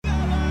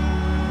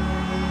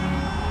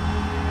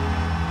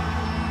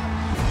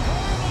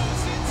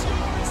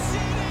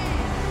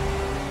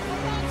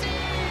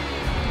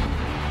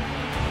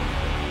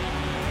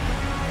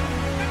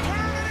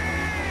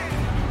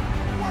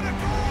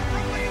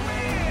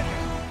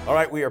All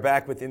right, we are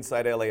back with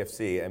Inside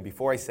LAFC, and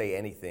before I say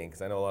anything,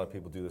 because I know a lot of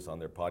people do this on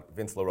their pod,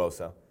 Vince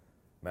LaRosa,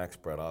 Max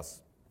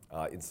Bredos,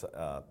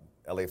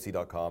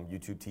 LAFC.com,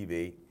 YouTube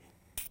TV,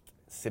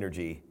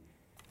 Synergy.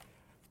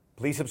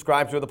 Please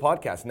subscribe to the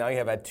podcast. Now you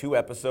have had 2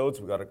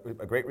 episodes. We got a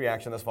great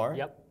reaction thus far.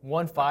 Yep,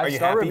 1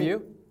 5-star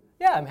review.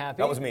 Yeah, I'm happy.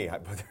 That was me.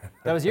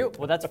 That was you?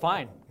 Well, that's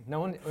fine. No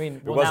one, I mean,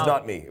 it was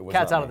not me. It was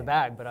cat's not out me. of the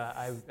bag, but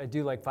I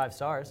do like 5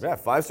 stars. Yeah,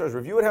 5 stars.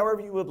 Review it however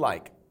you would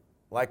like.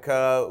 Like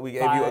we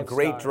gave you a 5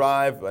 great stars.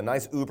 drive, a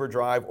nice Uber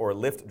drive or a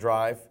Lyft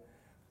drive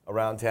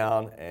around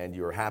town, and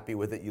you were happy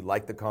with it. You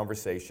liked the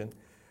conversation.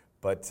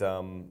 But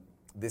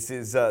this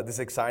is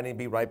exciting to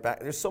be right back.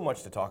 There's so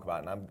much to talk about,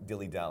 and I'm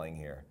dilly-dallying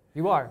here.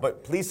 You are.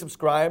 But please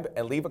subscribe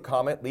and leave a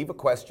comment, leave a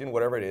question,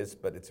 whatever it is.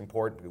 But it's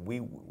important.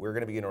 We're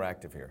going to be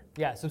interactive here.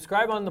 Yeah,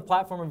 subscribe on the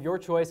platform of your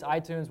choice,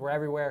 iTunes, we're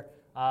everywhere.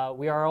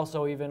 We are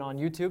also even on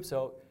YouTube,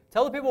 so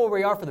tell the people where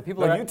we are for the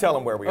people that you tell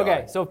them where we are.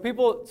 Okay, so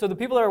the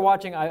people that are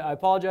watching, I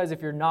apologize if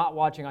you're not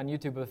watching on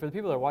YouTube, but for the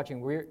people that are watching,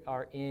 we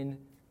are in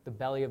the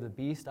belly of the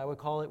beast, I would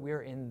call it. We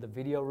are in the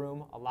video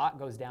room. A lot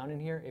goes down in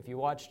here. If you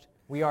watched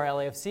We Are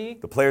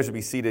LAFC. The players would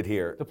be seated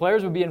here. The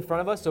players would be in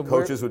front of us. So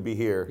coaches would be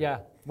here. Yeah,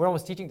 we're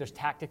almost teaching. There's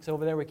tactics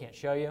over there we can't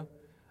show you.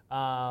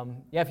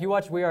 Yeah, if you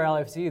watched We Are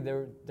LAFC,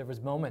 there was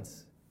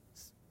moments,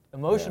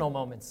 emotional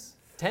moments,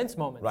 tense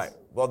moments. Right.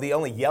 Well, the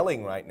only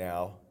yelling right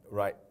now,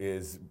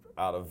 is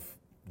out of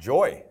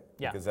joy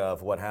because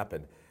of what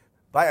happened.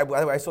 By the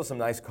way, I saw some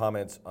nice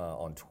comments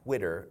on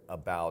Twitter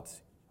about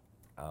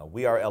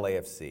We Are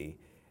LAFC,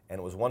 and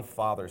it was one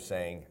father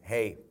saying,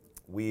 "Hey,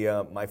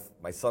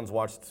 my son's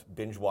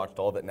binge watched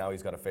all of it. Now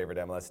he's got a favorite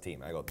MLS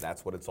team." I go,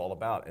 "That's what it's all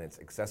about, and it's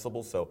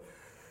accessible." So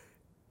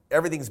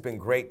everything's been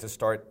great to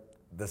start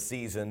the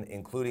season,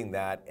 including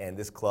that, and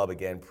this club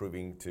again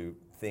proving to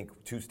think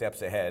 2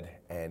 steps ahead,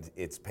 and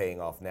it's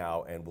paying off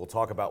now. And we'll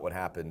talk about what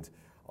happened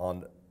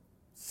on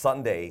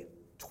Sunday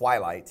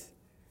twilight.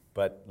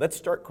 But let's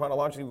start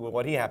chronologically with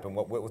what happened.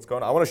 What's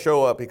going on? I want to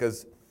show up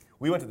because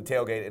we went to the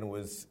tailgate and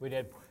We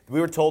did. We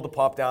were told to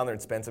pop down there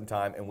and spend some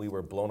time, and we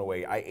were blown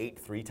away. I ate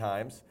 3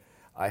 times.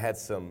 I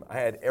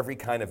had every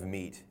kind of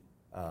meat.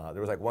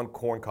 There was like 1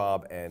 corn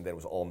cob, and then it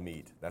was all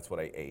meat. That's what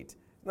I ate.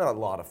 Not a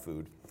lot of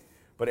food,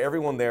 but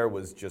everyone there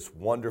was just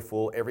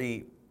wonderful.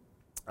 Every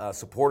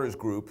supporters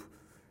group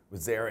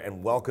was there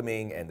and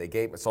welcoming, and they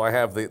gave. So I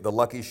have the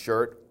Lucky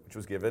shirt, which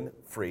was given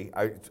free.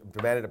 I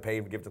demanded to pay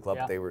and give to the club.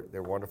 Yeah. But they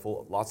were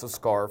wonderful. Lots of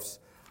scarves.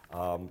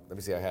 Let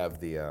me see. I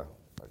have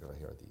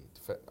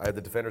I have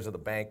the Defenders of the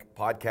Bank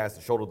podcast,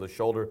 the Shoulder to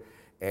Shoulder,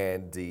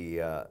 and the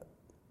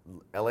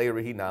LA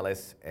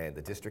Originales and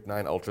the District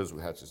 9 Ultras.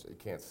 We have you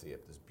can't see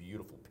it. This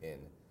beautiful pin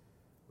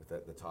with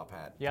the top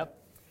hat. Yep.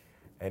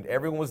 And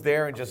everyone was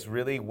there and just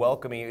really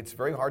welcoming. It's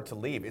very hard to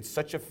leave. It's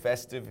such a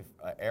festive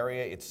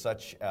area. It's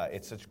such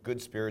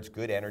good spirits,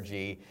 good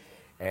energy,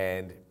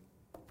 and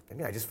I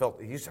mean,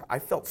 I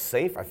felt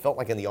safe. I felt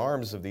like in the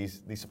arms of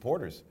these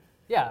supporters.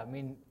 Yeah, I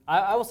mean,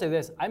 I will say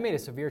this. I made a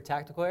severe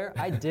tactical error.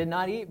 I did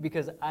not eat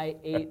because I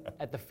ate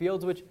at the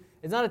Fields, which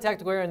is not a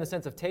tactical error in the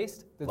sense of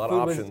taste. The a lot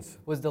food of options.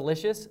 Was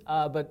delicious,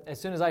 but as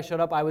soon as I showed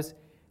up, I was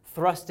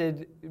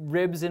thrusted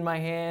ribs in my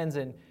hands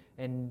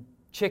and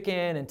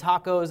chicken and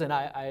tacos, and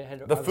I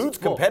had the food's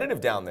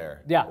competitive down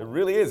there. Yeah, it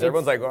really is.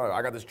 Everyone's like, "Oh,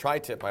 I got this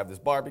tri-tip. I have this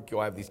barbecue.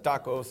 I have these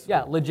tacos."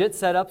 Yeah, legit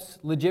setups,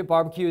 legit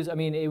barbecues. I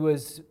mean, it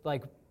was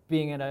like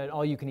being in an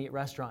all-you-can-eat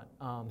restaurant.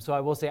 So I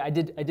will say, I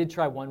did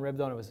try 1 rib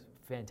though, and it was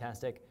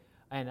fantastic.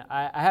 And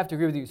I have to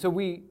agree with you. So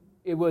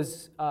it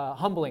was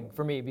humbling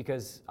for me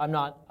because I'm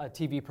not a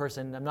TV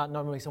person. I'm not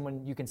normally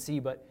someone you can see,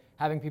 but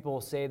having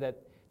people say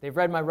that they've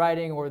read my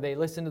writing or they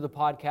listened to the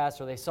podcast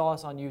or they saw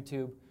us on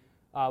YouTube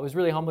was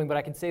really humbling. But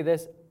I can say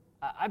this,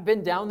 I've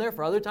been down there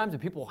for other times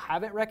and people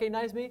haven't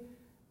recognized me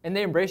and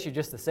they embrace you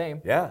just the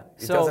same. Yeah,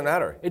 it doesn't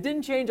matter. It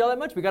didn't change all that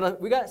much. We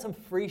got some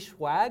free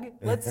swag,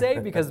 let's say,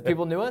 because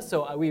people knew us.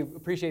 So we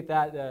appreciate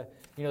that.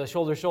 The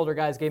Shoulder to Shoulder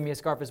guys gave me a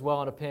scarf as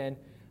well and a pin.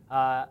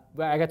 I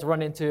got to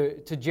run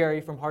into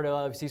Jerry from Heart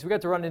of LFC, so we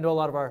got to run into a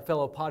lot of our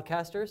fellow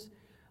podcasters.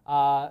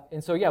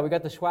 And so, yeah, we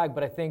got the swag,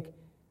 but I think,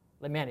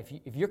 man,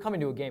 if you're coming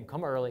to a game,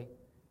 come early,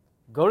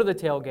 go to the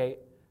tailgate.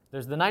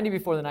 There's the 90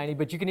 before the 90,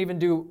 but you can even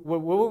do,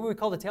 what would we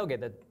call the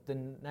tailgate? The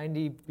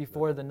 90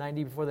 before the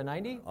 90 before the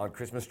 90? On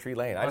Christmas Tree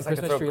Lane. I On just like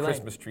to Christmas throw Tree Lane.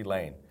 Christmas Tree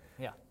Lane.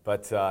 Yeah.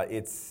 But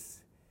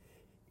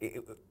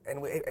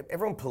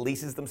everyone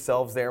polices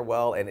themselves there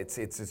well, and it's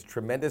this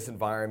tremendous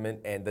environment.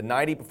 And the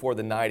 90 before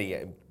the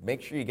 90,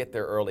 make sure you get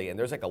there early. And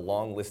there's like a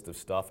long list of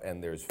stuff,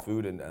 and there's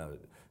food and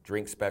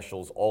drink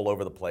specials all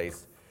over the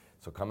place.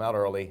 So come out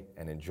early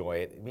and enjoy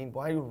it. I mean,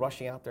 why are you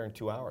rushing out there in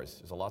 2 hours?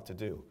 There's a lot to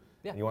do.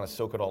 Yeah. You want to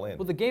soak it all in.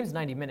 Well, the game's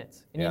 90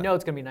 minutes, and Yeah. you know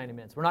it's going to be 90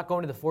 minutes. We're not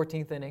going to the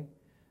 14th inning.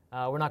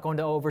 We're not going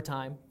to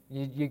overtime.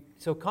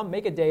 So come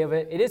make a day of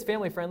it. It is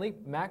family friendly.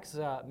 Max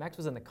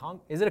was in the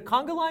is it a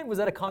conga line? Was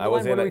that a conga line?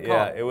 What do we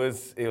call it? It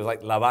was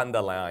like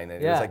lavanda line,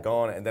 and it was like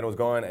going, and then it was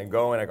going and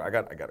going. I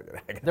got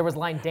There was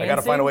line dancing. I got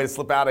to find a way to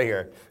slip out of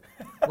here.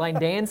 Line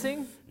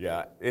dancing.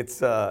 Yeah,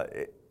 it's a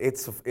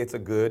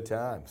good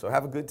time. So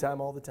have a good time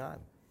all the time.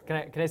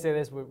 Can I say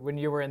this? When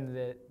you were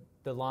in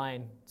the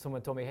line,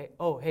 someone told me,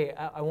 hey,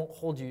 I won't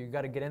hold you. You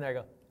got to get in there. I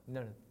go,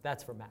 no,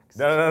 that's for Max.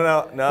 No.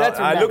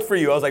 I looked for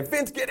you. I was like,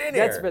 Vince, get in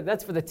here.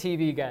 That's for the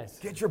TV guys.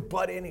 Get your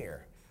butt in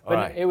here. But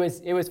right. It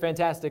was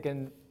fantastic,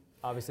 and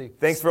obviously.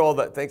 Thanks for all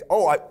that. Thanks.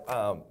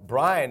 Oh,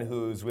 Brian,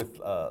 who's with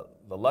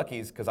the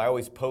Luckies, because I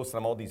always post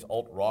on all these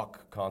alt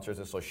rock concerts.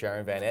 I saw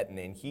Sharon Van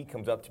Etten, and he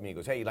comes up to me and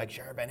goes, "Hey, you like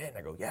Sharon Van Etten?"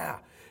 I go, "Yeah."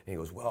 And he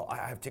goes, "Well, I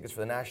have tickets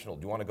for the National.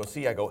 Do you want to go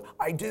see?" I go,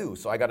 "I do."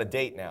 So I got a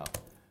date now.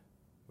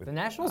 The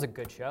National's a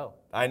good show.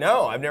 I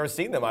know. I've never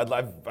seen them. I'd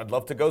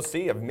love to go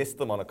see. I've missed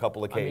them on a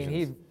couple occasions. I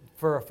mean,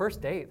 for a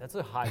first date, that's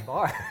a high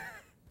bar.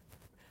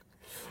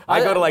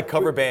 I go to like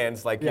cover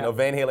bands, like you know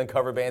Van Halen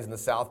cover bands in the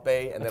South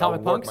Bay, and then Atomic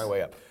I'll work Punks? my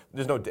way up.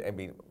 There's no. I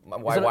mean, my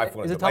wife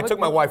went. I took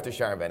my wife to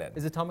Sharon Van Etten.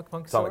 Is Atomic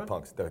Punks? Atomic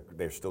Punks.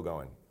 They're still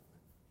going.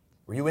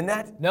 Were you in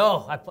that?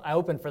 No, I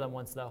opened for them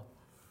once though.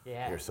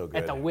 Yeah. You're so good.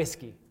 At the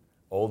Whiskey.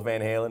 Old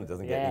Van Halen. It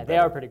doesn't get any better. Yeah, they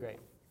are pretty great.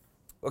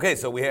 Okay,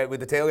 so we had with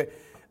the tailgate.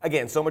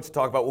 Again, so much to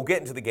talk about. We'll get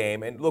into the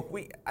game, and look,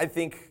 I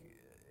think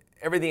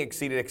everything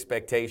exceeded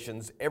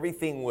expectations.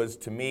 Everything was,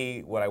 to me,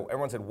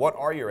 everyone said, "What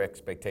are your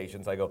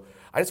expectations?" I go,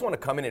 I just want to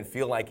come in and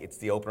feel like it's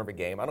the opener of a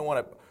game. I don't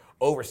want to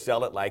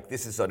oversell it like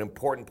this is an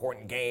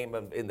important game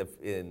in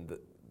the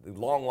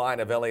long line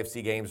of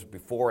LAFC games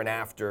before and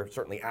after,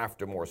 certainly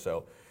after more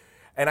so.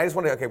 And I just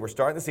want to, okay, we're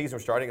starting the season,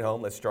 we're starting at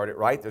home, let's start it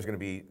right. There's going to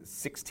be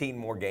 16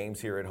 more games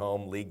here at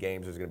home, league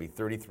games, there's going to be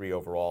 33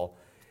 overall.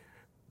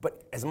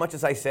 But as much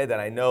as I said that,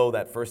 I know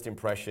that first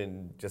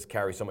impression just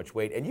carries so much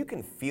weight, and you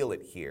can feel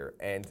it here.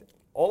 And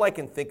all I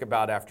can think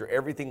about after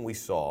everything we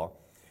saw,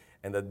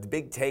 and the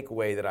big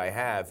takeaway that I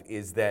have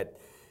is that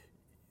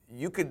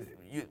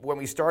when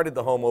we started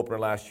the home opener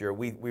last year,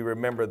 we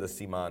remember the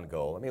Simon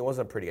goal. I mean, it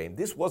wasn't a pretty game.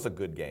 This was a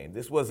good game.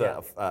 This was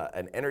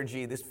an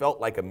energy. This felt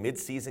like a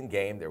midseason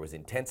game. There was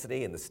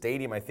intensity, and the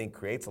stadium, I think,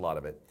 creates a lot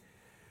of it.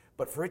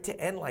 But for it to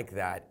end like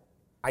that,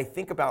 I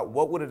think about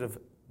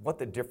what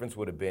the difference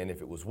would have been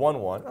if it was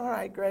 1-1. All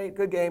right, great,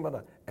 good game,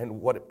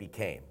 and what it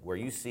became, where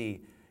you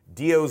see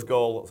Dio's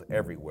goals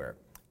everywhere.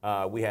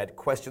 We had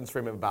questions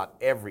from him about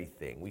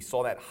everything. We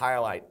saw that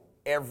highlight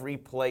every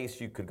place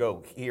you could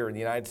go here in the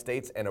United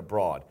States and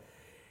abroad.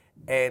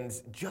 And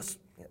just,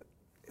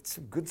 it's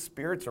some good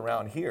spirits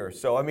around here.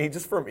 So, I mean,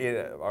 just from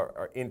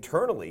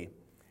internally,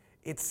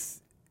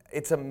 it's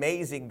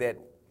amazing that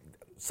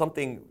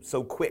something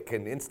so quick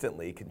and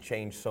instantly can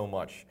change so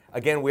much.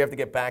 Again, we have to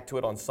get back to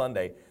it on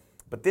Sunday.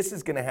 But this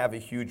is going to have a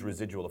huge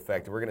residual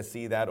effect. We're going to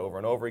see that over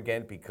and over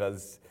again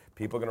because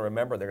people are going to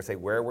remember. They're going to say,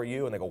 "Where were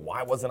you?" And they go,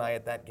 "Why wasn't I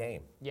at that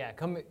game?" Yeah,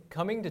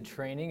 coming to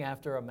training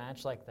after a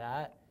match like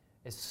that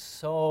is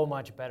so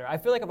much better. I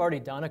feel like I've already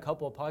done a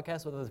couple of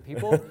podcasts with other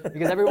people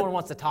because everyone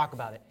wants to talk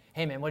about it.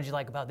 Hey, man, what did you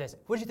like about this?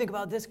 What did you think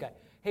about this guy?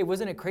 Hey,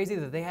 wasn't it crazy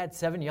that they had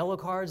 7 yellow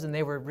cards and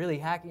they were really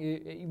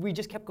hacking? We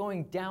just kept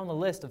going down the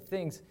list of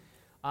things.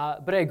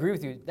 But I agree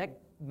with you.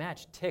 That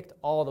match ticked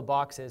all the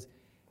boxes.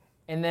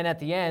 And then at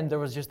the end, there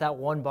was just that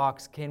one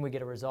box, can we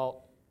get a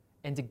result?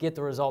 And to get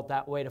the result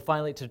that way, to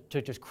finally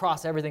to just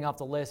cross everything off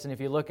the list. And if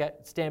you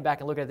stand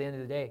back and look at the end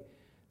of the day,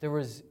 there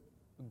was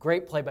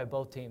great play by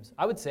both teams.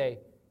 I would say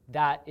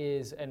that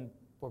is, and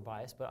we're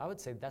biased, but I would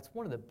say that's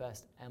one of the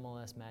best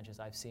MLS matches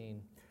I've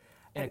seen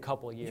in a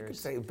couple of years. You could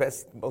say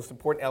best, most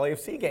important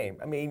LAFC game.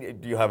 I mean,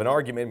 you have an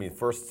argument,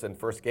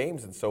 first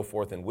games and so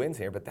forth and wins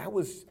here, but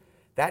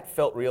that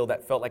felt real.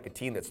 That felt like a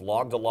team that's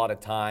logged a lot of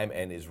time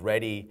and is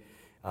ready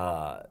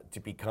to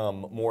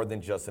become more than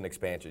just an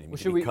expansion. Well,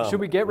 should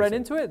we get right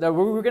into it?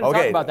 We're going to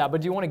talk about that, but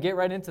do you want to get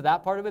right into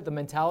that part of it, the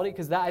mentality?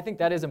 Because I think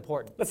that is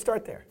important. Let's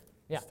start there.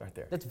 Yeah, let's start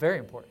there. That's very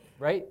important,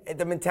 right?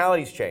 The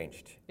mentality's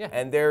changed. Yeah.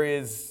 And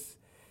there's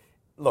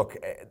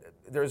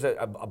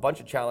a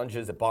bunch of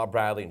challenges that Bob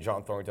Bradley and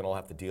John Thornton all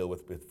have to deal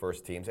with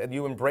first teams, and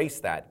you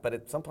embrace that. But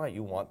at some point,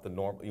 you want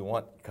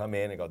come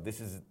in and go, this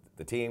is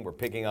the team we're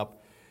picking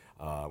up.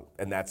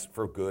 And that's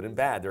for good and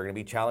bad. There are going to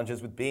be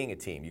challenges with being a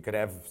team. You could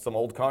have some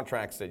old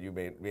contracts that you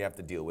may have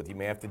to deal with. You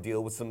may have to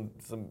deal with some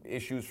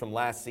issues from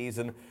last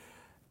season.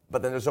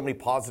 But then there's so many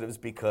positives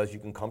because you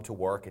can come to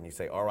work and you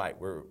say, all right,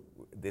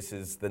 this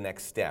is the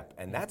next step.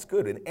 And that's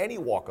good. In any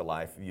walk of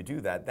life, if you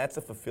do that, that's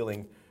a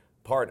fulfilling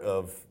part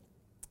of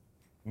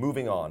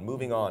moving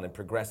on and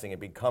progressing and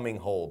becoming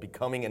whole,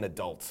 becoming an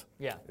adult,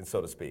 and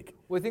so to speak.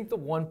 Well, I think the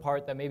one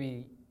part that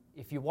maybe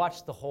if you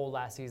watched the whole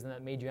last season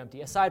that made you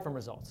empty, aside from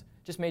results,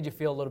 just made you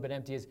feel a little bit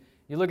empty, is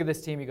you look at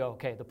this team, you go,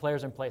 okay, the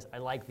players are in place. I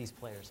like these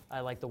players. I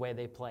like the way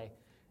they play.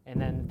 And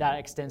then that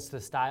extends to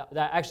the style.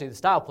 Actually, the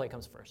style play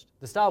comes first.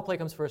 The style play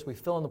comes first. We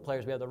fill in the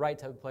players. We have the right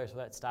type of players for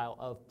that style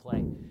of play.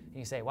 And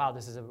you say, wow,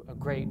 this is a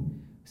great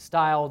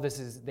style.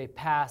 They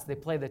pass. They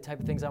play the type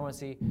of things I want to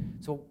see.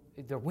 So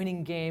they're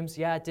winning games.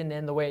 Yeah, it didn't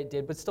end the way it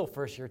did, but still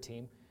first-year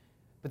team.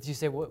 But you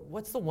say,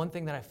 what's the one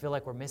thing that I feel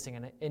like we're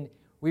missing? And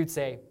we would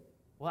say,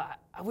 well,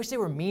 I wish they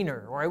were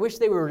meaner, or I wish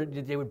they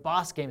would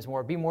boss games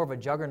more, be more of a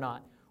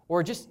juggernaut,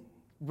 or just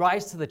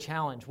rise to the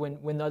challenge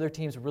when the other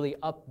teams really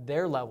upped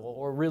their level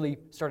or really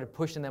started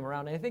pushing them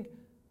around. And I think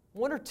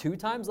 1 or 2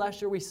 times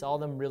last year we saw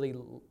them really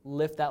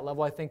lift that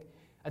level. I think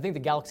the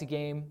Galaxy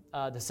game,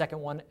 the second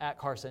one at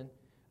Carson,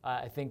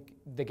 I think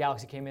the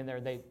Galaxy came in there,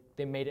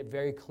 they made it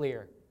very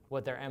clear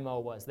what their MO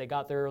was. They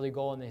got their early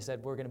goal and they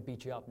said, we're going to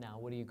beat you up now.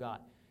 What do you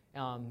got?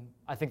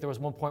 I think there was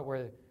one point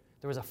where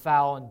there was a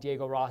foul on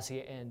Diego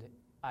Rossi, and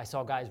I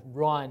saw guys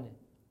run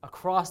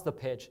across the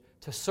pitch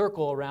to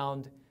circle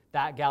around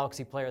that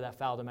Galaxy player that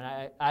fouled him.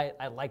 And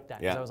I liked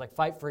that, because I was like,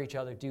 fight for each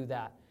other, do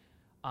that.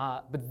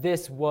 But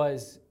this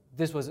was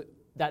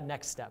that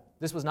next step.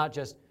 This was not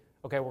just,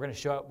 okay, we're going to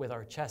show up with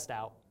our chest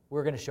out.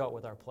 We're going to show it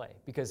with our play,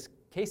 because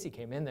KC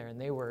came in there and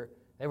they were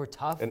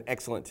tough. An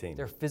excellent team.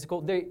 They're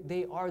physical.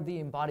 They are the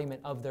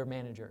embodiment of their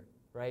manager,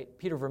 right?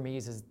 Peter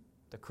Vermees is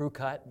the crew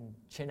cut and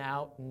chin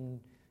out, and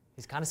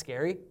he's kind of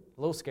scary,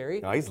 a little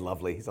scary. No, he's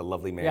lovely. He's a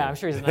lovely man. Yeah, I'm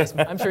sure he's a nice.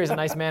 I'm sure he's a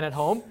nice man at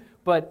home.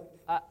 But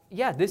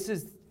yeah, this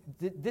is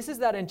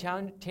that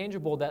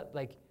intangible that,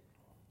 like,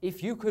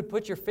 if you could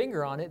put your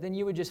finger on it, then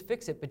you would just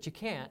fix it, but you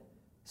can't.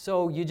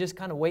 So you just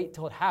kind of wait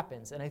till it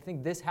happens, and I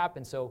think this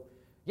happened. So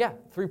yeah,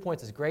 3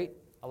 points is great.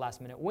 A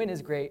last-minute win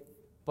is great.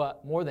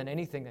 But more than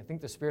anything, I think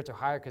the spirits are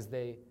higher because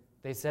they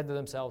said to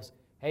themselves,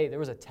 hey, there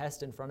was a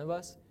test in front of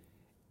us.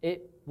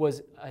 It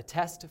was a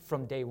test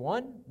from day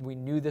one. We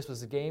knew this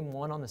was a game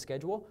one on the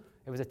schedule.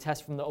 It was a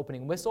test from the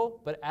opening whistle.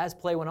 But as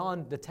play went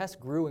on, the test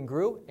grew and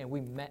grew, and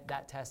we met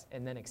that test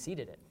and then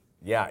exceeded it.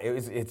 Yeah,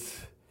 it's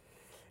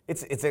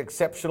an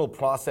exceptional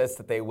process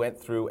that they went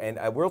through. And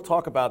we'll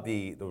talk about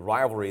the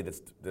rivalry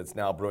that's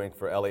now brewing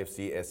for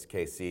LAFC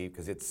SKC,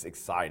 because it's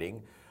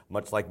exciting,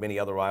 much like many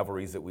other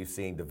rivalries that we've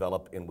seen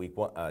develop in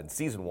in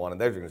season one,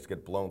 and they're going to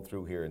get blown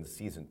through here in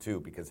season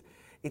two, because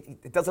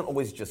it doesn't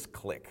always just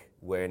click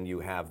when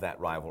you have that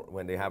rival.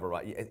 When they have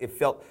it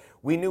felt,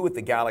 we knew with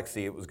the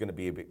Galaxy it was going to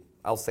be a big.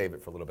 I'll save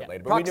it for a little bit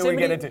later. But we knew we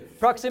get into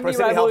proximity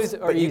rivalries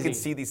helps, are but easy. You can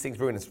see these things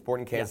brewing, and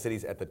Sporting Kansas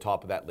City's at the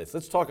top of that list.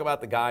 Let's talk about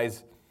the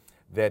guys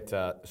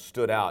that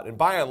stood out. And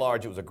by and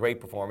large, it was a great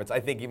performance. I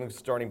think even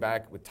starting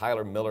back with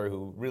Tyler Miller,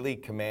 who really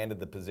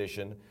commanded the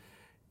position.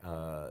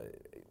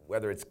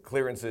 Whether it's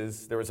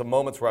clearances, there was some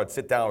moments where I'd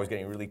sit down, I was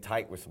getting really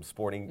tight with some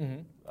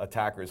Sporting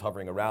attackers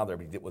hovering around there,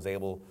 but he was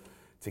able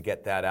to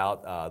get that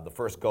out. The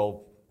first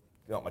goal,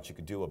 not much you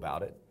could do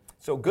about it.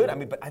 So good. I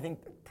mean, but I think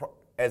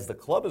as the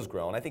club has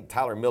grown, I think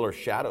Tyler Miller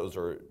shadows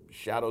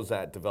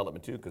that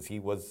development too, because he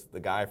was the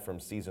guy from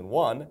season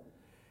one.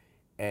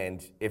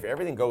 And if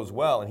everything goes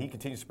well and he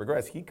continues to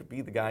progress, he could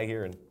be the guy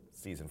here in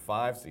season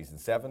 5, season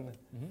 7.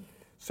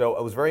 So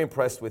I was very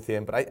impressed with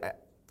him, but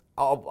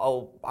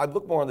I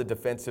look more on the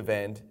defensive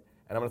end,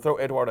 and I'm going to throw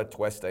Eduardo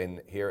Atuesta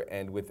in here.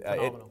 And with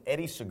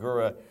Eddie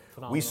Segura,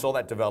 we saw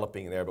that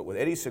developing there, but what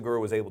Eddie Segura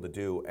was able to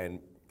do and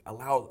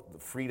allow the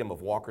freedom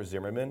of Walker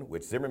Zimmerman,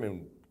 which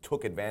Zimmerman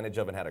took advantage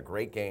of and had a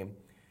great game,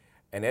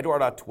 and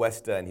Eduardo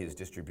Atuesta and his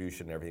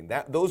distribution and everything.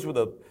 Those were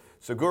the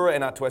Segura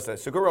and Atuesta.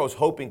 Segura was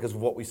hoping because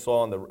of what we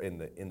saw in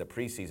the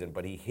preseason,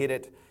 but he hit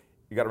it.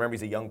 You got to remember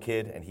he's a young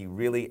kid, and he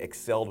really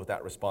excelled with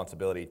that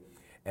responsibility.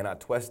 And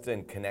Atuesta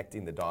in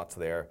connecting the dots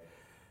there.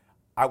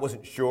 I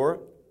wasn't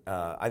sure.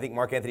 I think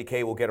Mark-Anthony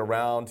Kaye will get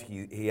around.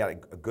 He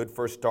had a good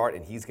first start,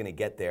 and he's going to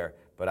get there.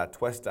 But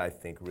Atuesta, I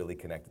think, really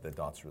connected the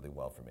dots really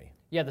well for me.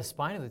 Yeah, the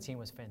spine of the team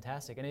was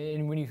fantastic.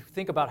 And when you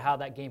think about how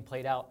that game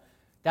played out,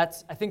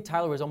 I think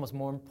Tyler was almost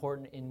more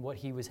important in what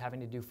he was having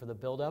to do for the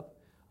build-up,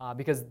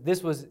 because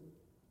this was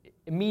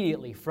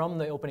immediately from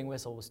the opening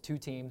whistle was two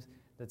teams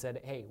that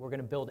said, hey, we're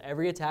going to build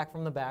every attack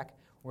from the back.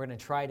 We're going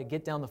to try to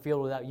get down the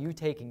field without you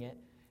taking it.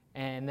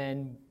 And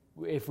then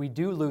if we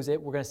do lose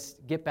it, we're going to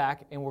get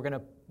back and we're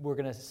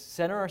going to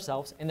center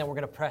ourselves, and then we're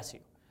going to press you.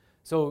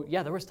 So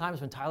yeah, there was times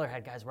when Tyler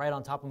had guys right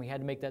on top, and we had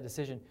to make that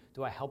decision: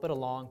 do I help it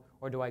along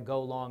or do I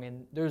go long?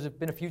 And there's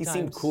been a few times he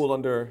seemed cool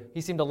under.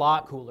 He seemed a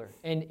lot cooler,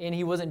 and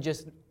he wasn't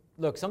just.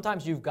 Look,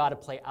 sometimes you've got to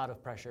play out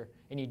of pressure,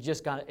 and you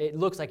just got. It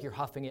looks like you're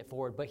huffing it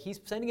forward, but he's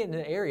sending it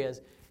into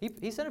areas.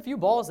 He sent a few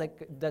balls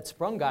that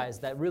sprung guys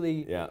that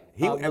really. Yeah,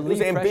 there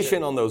was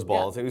ambition on those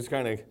balls. Yeah. It was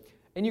kind of.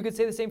 And you could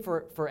say the same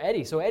for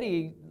Eddie. So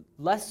Eddie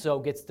less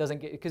so doesn't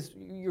get, because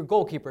your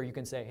goalkeeper, you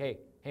can say,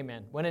 hey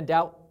man, when in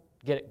doubt,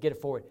 get it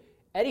forward.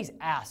 Eddie's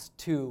asked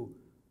to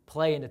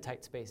play into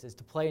tight spaces,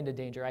 to play into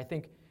danger. I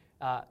think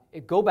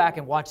go back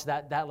and watch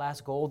that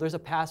last goal. There's a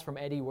pass from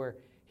Eddie where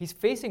he's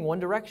facing one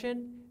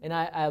direction, and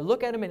I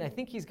look at him and I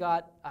think he's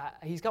got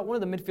one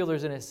of the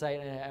midfielders in his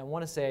sight, and I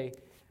want to say,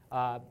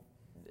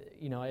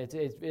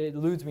 it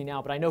eludes me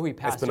now, but I know who he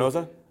passed.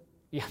 Espinoza?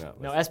 Yeah,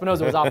 no,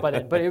 Espinoza was off by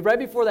then. But right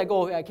before that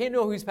goal, I can't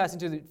know who he's passing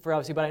to for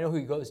obviously, but I know who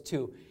he goes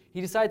to. He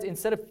decides,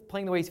 instead of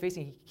playing the way he's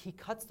facing, he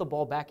cuts the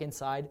ball back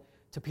inside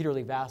to Peter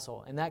Lee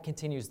Vassell, and that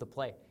continues the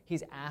play.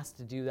 He's asked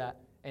to do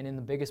that, and in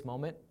the biggest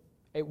moment,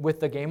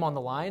 with the game on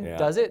the line,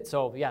 does it.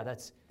 So yeah,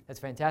 that's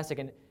fantastic.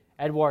 And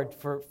Edouard,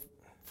 for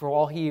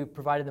all he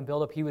provided in the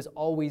build-up, he was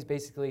always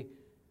basically,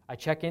 I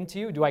check into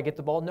you, do I get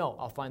the ball? No,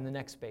 I'll find the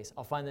next space.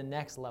 I'll find the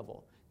next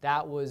level.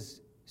 That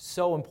was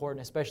so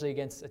important, especially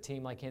against a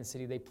team like Kansas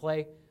City. They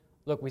play,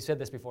 look, we said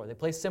this before, they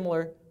play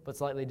similar but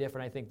slightly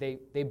different. I think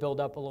they build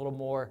up a little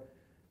more.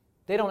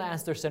 They don't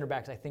ask their center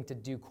backs, I think, to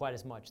do quite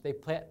as much. They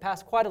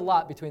pass quite a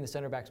lot between the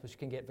center backs, which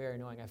can get very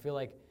annoying. I feel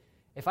like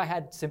if I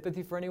had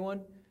sympathy for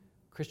anyone,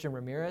 Christian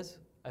Ramirez,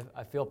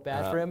 I feel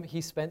bad for him.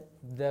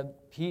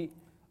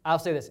 I'll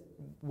say this,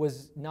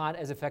 was not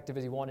as effective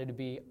as he wanted to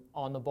be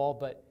on the ball,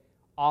 but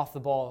off the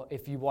ball,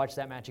 if you watch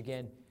that match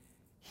again,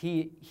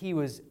 he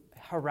was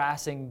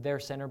harassing their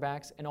center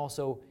backs and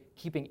also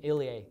keeping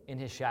Ilie in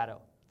his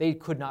shadow. They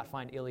could not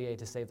find Ilie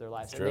to save their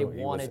lives, and they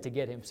wanted to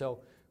get him. So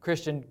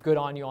Christian, good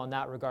on you on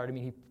that regard. I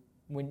mean,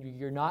 when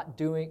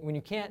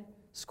you can't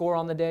score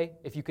on the day,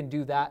 if you can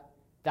do that,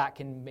 that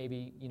can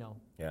maybe,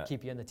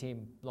 keep you in the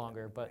team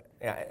longer. But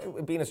yeah,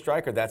 being a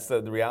striker, that's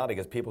the reality,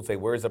 because people say,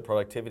 where's the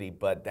productivity?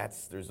 But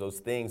there's those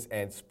things.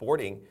 And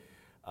Sporting,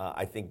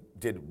 I think,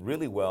 did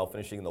really well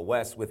finishing in the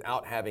West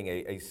without having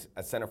a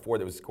center forward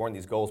that was scoring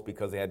these goals,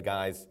 because they had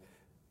guys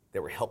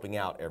that were helping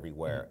out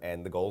everywhere,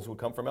 and the goals would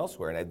come from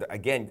elsewhere. And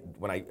again,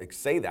 when I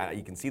say that,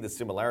 you can see the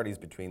similarities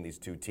between these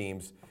two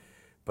teams.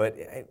 But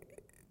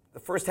the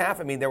first half,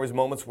 I mean, there was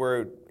moments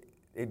where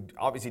it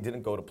obviously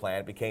didn't go to plan.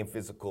 It became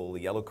physical.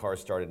 The yellow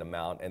cards started to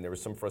mount, and there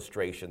was some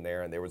frustration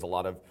there, and there was a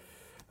lot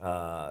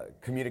of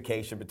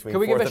communication between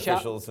fourth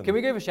officials. Can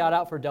we give a shout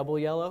out for double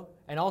yellow,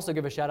 and also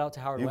give a shout out to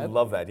Howard Webb? You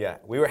love that, yeah.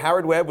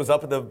 Howard Webb was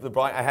up at the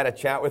I had a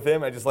chat with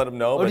him. I just let him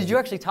know. Oh, did you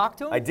actually talk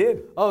to him? I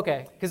did. Oh,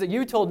 okay, because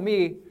you told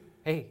me,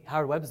 hey,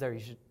 Howard Webb's there. You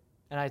should.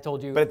 And I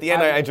told you. But at the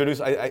end, I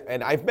introduced,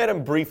 and I've met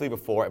him briefly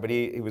before. But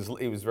it was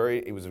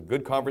a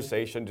good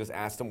conversation. Just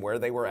asked him where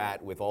they were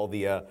at with all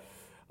the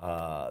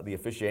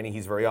officiating.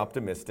 He's very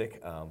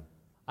optimistic.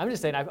 I'm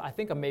just saying, I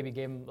think I maybe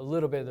gave him a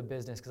little bit of the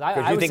business, because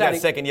I think that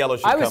second yellow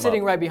should come up. I was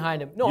sitting right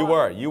behind him. No,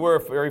 you were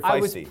very feisty. I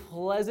was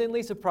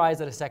pleasantly surprised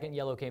that a second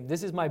yellow came.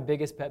 This is my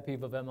biggest pet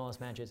peeve of MLS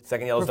matches.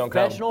 Second yellows don't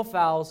come. Professional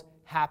fouls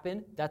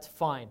happen. That's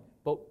fine.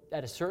 But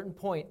at a certain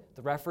point,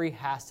 the referee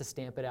has to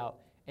stamp it out.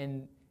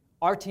 And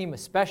our team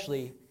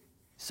especially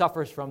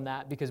suffers from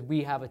that, because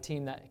we have a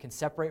team that can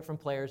separate from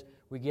players.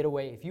 We get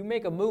away. If you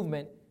make a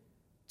movement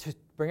to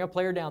bring a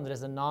player down that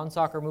is a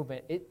non-soccer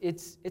movement,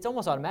 it's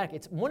almost automatic.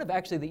 It's one of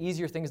actually the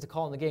easier things to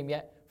call in the game.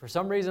 Yet, for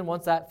some reason,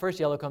 once that first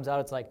yellow comes out,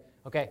 it's like,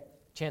 okay,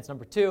 chance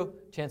number 2,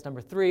 chance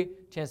number 3,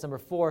 chance number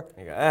 4.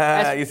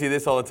 You see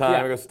this all the time.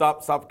 Yeah. I go,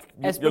 stop.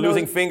 You're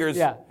losing fingers.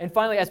 Yeah, and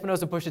finally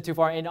Espinosa pushed it too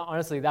far. And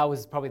honestly, that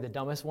was probably the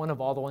dumbest one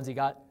of all the ones he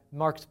got.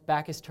 Mark's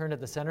back is turned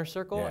at the center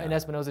circle, and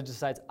Espinosa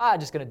decides, I'm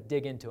just going to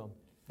dig into him.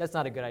 That's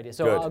not a good idea.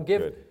 So I'll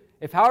give,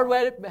 if Howard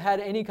Webb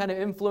had any kind of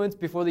influence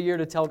before the year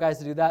to tell guys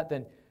to do that,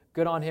 then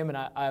good on him. And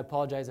I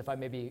apologize if I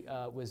maybe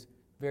was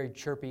very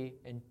chirpy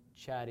and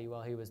chatty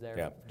while he was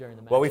there during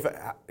the match. Well,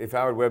 if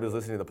Howard Webb is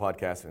listening to the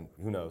podcast, and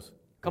who knows?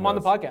 Come on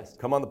the podcast.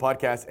 Come on the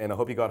podcast, and I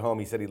hope he got home.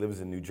 He said he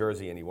lives in New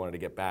Jersey, and he wanted to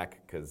get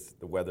back because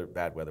the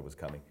bad weather was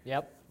coming.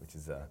 Yep. Which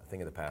is a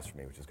thing of the past for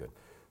me, which is good.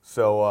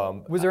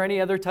 So, was there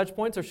any other touch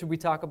points, or should we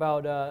talk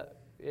about?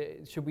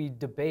 Should we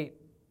debate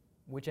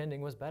which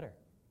ending was better?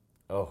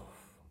 Oh.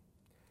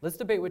 Let's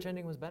debate which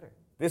ending was better.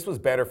 This was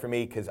better for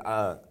me because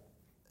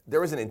there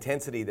was an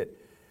intensity that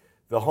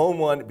the home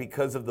one,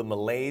 because of the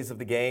malaise of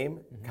the game,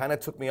 kind of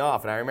took me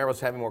off. And I remember us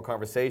having more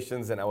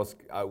conversations, and I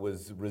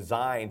was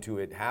resigned to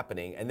it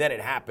happening. And then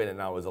it happened,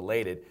 and I was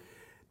elated.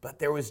 But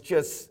there was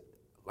just,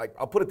 like,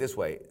 I'll put it this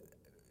way.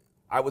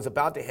 I was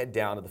about to head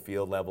down to the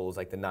field levels,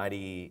 like the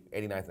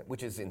 89th,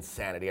 which is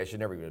insanity. I should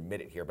never even admit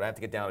it here, but I have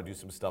to get down and do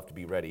some stuff to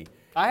be ready.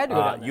 I had to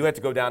go down there. You had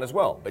to go down as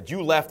well, but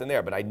you left in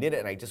there. But I did it,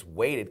 and I just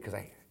waited because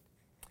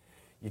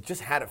you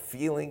just had a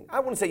feeling. I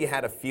wouldn't say you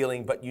had a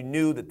feeling, but you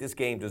knew that this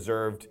game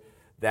deserved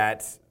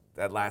that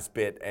last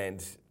bit.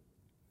 And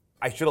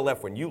I should have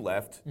left when you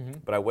left,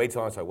 but I waited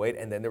so long, so I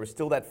waited. And then there was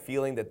still that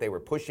feeling that they were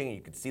pushing.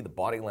 You could see the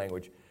body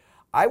language.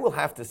 I will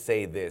have to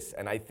say this,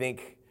 and I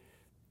think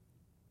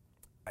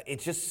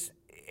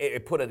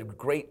it put a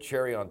great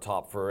cherry on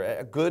top for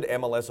a good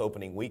MLS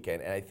opening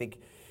weekend, and I think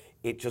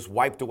it just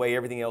wiped away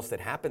everything else that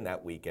happened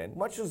that weekend,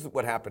 much as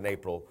what happened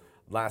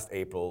last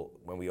April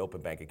when we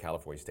opened Bank of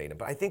California Stadium.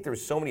 But I think there were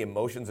so many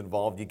emotions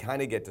involved, you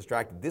kind of get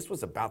distracted. This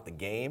was about the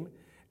game,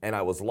 and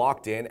I was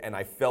locked in, and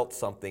I felt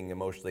something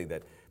emotionally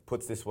that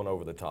puts this one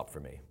over the top for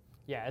me.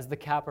 Yeah, as the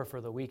capper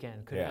for the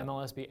weekend, could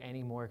MLS be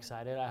any more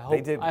excited? I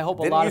hope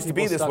a lot of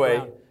people stuck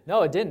around.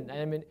 No, it didn't.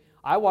 I mean,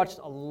 I watched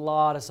a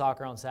lot of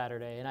soccer on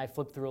Saturday, and I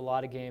flipped through a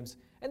lot of games,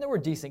 and there were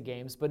decent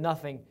games, but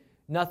nothing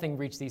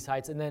reached these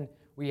heights. And then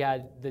we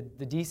had the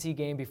DC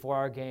game before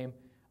our game.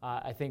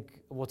 I think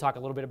we'll talk a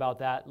little bit about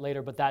that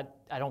later, but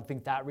I don't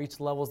think that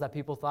reached levels that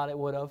people thought it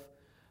would have.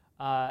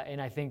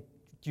 And I think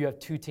you have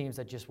two teams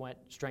that just went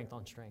strength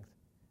on strength.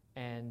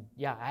 And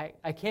yeah,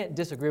 I can't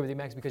disagree with you,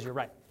 Max, because you're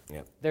right.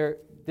 Yeah.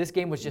 This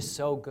game was just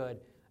so good.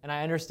 And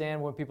I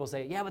understand when people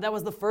say, yeah, but that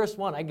was the first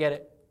one. I get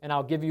it. And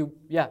I'll give you,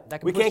 that can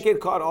we can't get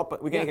caught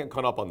up. We can't get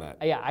caught up on that.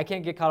 Yeah, I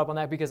can't get caught up on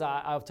that because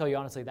I'll tell you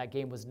honestly, that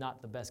game was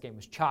not the best game. It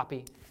was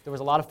choppy. There was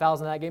a lot of fouls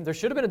in that game. There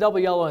should have been a double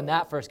yellow in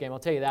that first game. I'll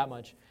tell you that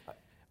much.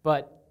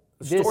 But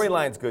the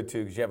storyline's good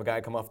too because you have a guy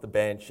come off the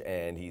bench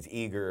and he's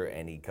eager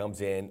and he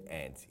comes in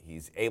and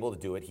he's able to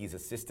do it. He's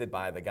assisted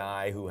by the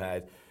guy who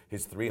had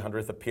his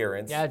 300th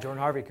appearance. Yeah, Jordan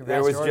Harvey. Congrats,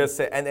 there was Jordan.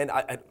 just, and then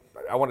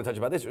I want to touch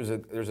about this.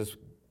 There's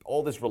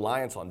all this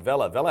reliance on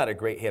Vela. Vela had a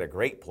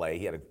great play.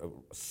 He had a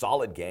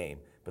solid game.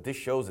 but this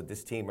shows that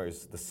this team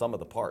is the sum of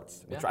the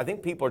parts, which I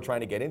think people are trying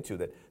to get into,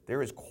 that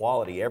there is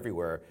quality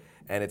everywhere,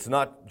 and it's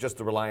not just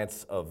the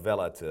reliance of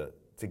Vela to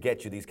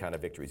get you these kind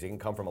of victories. It can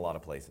come from a lot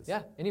of places.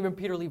 Yeah, and even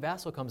Peter Lee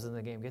Vassell comes in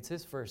the game, gets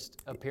his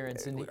first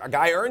appearance. And a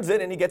guy earns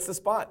it, and he gets the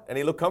spot, and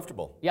he looked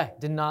comfortable. Yeah,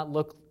 did not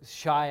look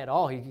shy at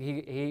all.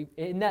 He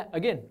in that,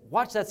 again,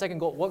 watch that second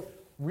goal.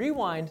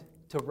 Rewind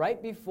to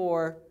right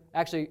before,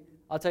 actually,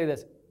 I'll tell you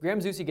this. Graham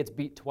Zusi gets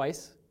beat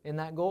twice in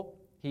that goal.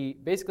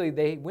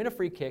 They win a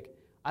free kick.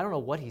 I don't know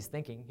what he's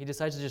thinking. He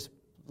decides to just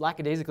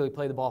lackadaisically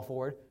play the ball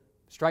forward.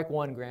 Strike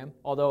one, Graham.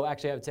 Although,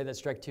 actually, I would say that's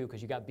strike two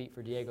because you got beat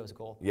for Diego's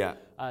goal. Yeah.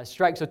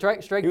 Strike two.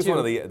 He was one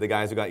of the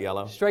guys who got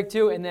yellow. Strike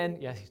two, and then,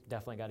 yeah, he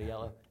definitely got a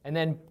yellow. And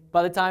then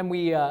by the time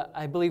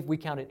I believe we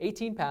counted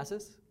 18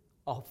 passes,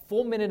 a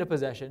full minute of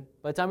possession.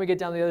 By the time we get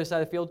down the other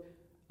side of the field,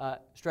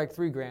 strike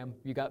three, Graham,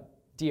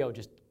 Dio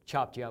just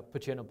chopped you up,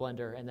 put you in a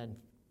blender, and then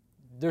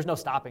there's no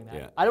stopping that.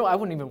 Yeah. I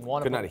wouldn't even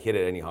want to. Could not hit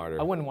it any harder.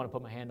 I wouldn't want to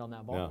put my hand on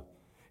that ball. No.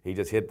 He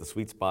just hit the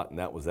sweet spot, and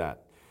that was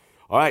that.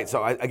 All right,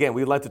 so again,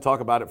 we'd like to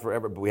talk about it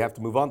forever, but we have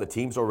to move on. The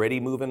team's already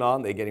moving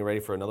on. They're getting ready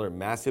for another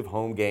massive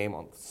home game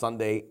on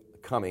Sunday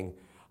coming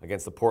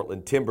against the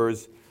Portland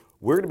Timbers.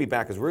 We're going to be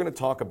back because we're going to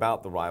talk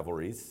about the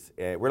rivalries.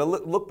 We're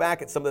going to look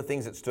back at some of the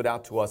things that stood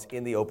out to us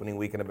in the opening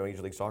weekend of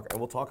Major League Soccer, and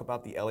we'll talk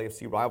about the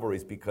LAFC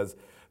rivalries because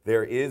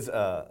there's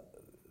a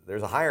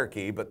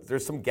hierarchy, but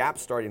there's some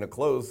gaps starting to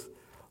close.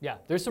 Yeah,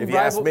 there's some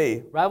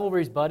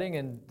rivalries budding,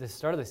 and the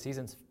start of the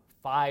season's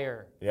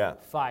fire. Yeah.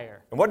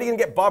 Fire. And what are you going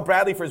to get Bob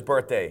Bradley for his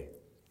birthday?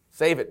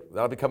 Save it.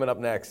 That'll be coming up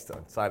next on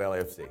Inside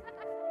LAFC.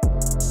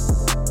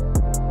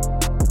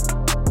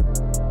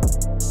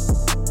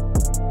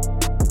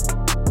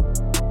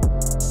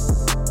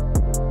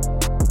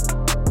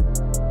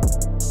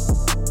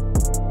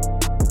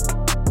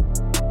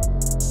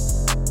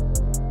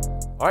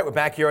 All right, we're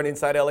back here on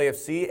Inside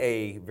LAFC.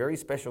 A very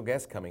special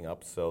guest coming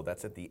up, so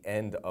that's at the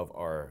end of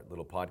our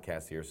little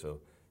podcast here,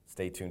 so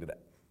stay tuned to that.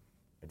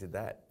 I did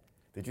that.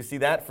 Did you see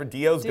that for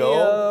Dio's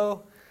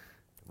goal?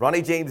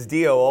 Ronnie James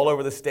Dio all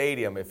over the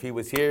stadium. If he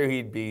was here,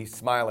 he'd be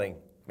smiling.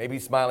 Maybe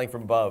smiling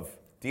from above.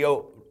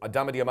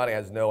 Adama Diamante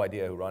has no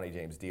idea who Ronnie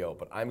James Dio,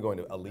 but I'm going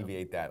to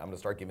alleviate that. I'm going to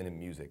start giving him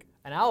music.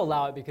 And I'll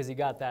allow it because he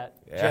got that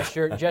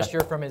gesture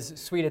from his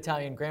sweet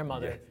Italian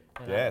grandmother.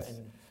 Yes.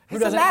 Who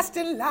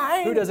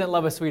doesn't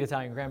love a sweet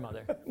Italian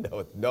grandmother?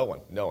 No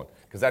one.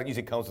 Because that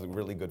usually comes with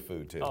really good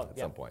food, too, at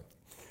some point.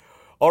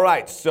 All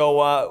right,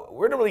 so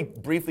we're going to really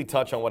briefly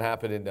touch on what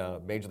happened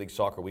in Major League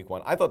Soccer Week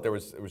 1. I thought there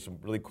was some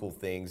really cool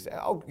things.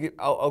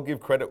 I'll give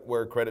credit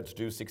where credit's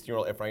due.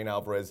 16-year-old Efrain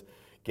Alvarez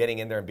getting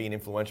in there and being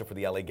influential for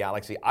the LA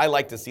Galaxy. I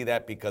like to see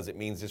that because it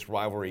means this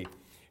rivalry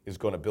is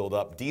going to build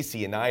up. DC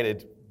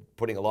United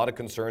putting a lot of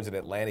concerns in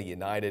Atlanta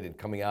United and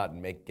coming out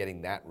and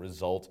getting that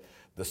result.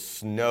 The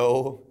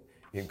snow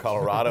in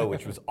Colorado,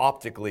 which was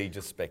optically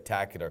just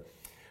spectacular.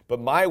 But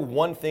my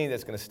one thing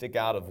that's going to stick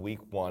out of Week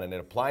 1, and it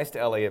applies to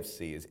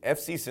LAFC, is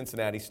FC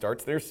Cincinnati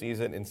starts their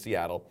season in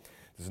Seattle.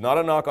 This is not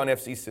a knock on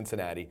FC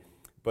Cincinnati,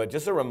 but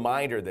just a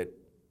reminder that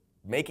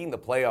making the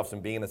playoffs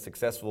and being a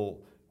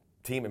successful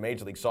team in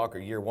Major League Soccer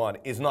year 1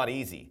 is not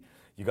easy.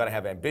 You've got to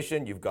have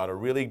ambition. You've got to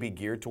really be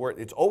geared toward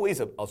it. It's always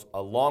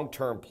a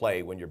long-term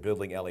play when you're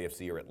building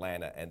LAFC or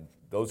Atlanta, and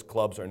those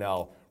clubs are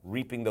now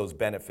reaping those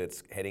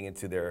benefits heading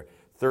into their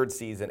third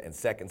season and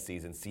second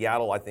season.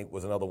 Seattle, I think,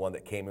 was another one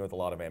that came in with a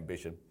lot of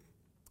ambition.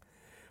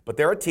 But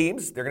there are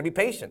teams, they're going to be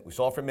patient. We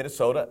saw from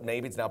Minnesota,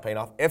 maybe it's now paying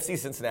off. FC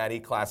Cincinnati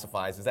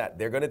classifies as that.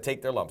 They're going to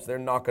take their lumps. They're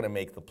not going to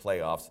make the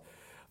playoffs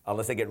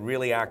unless they get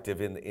really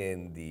active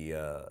in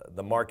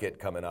the market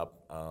coming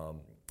up.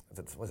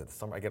 Was it the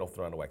summer? I get all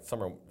thrown away.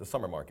 The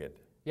summer market.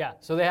 Yeah,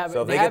 so they have.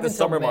 So if they get the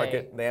summer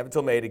market, they have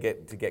until May to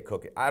get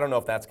cooking. I don't know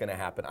if that's going to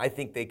happen. I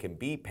think they can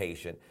be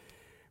patient,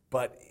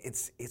 but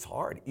it's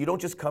hard. You don't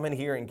just come in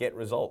here and get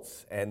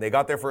results. And they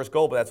got their first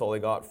goal, but that's all they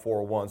got,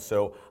 4-1.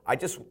 So I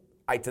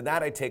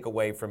take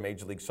away from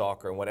Major League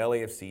Soccer and what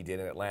LAFC did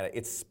in Atlanta.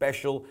 It's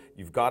special.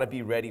 You've got to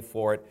be ready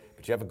for it.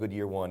 But you have a good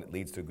year 1, it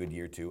leads to a good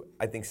year 2.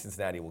 I think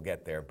Cincinnati will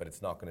get there, but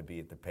it's not going to be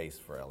at the pace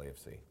for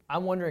LAFC.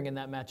 I'm wondering in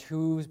that match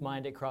whose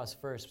mind it crossed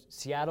first.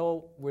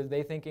 Seattle, were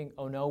they thinking,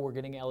 oh no, we're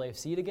getting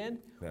LAFC'd again?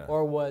 Yeah.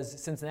 Or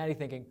was Cincinnati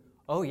thinking,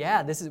 oh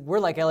yeah, we're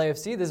like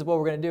LAFC, this is what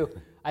we're going to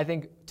do? I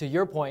think, to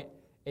your point,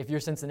 if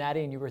you're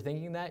Cincinnati and you were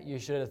thinking that, you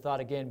should have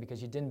thought again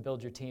because you didn't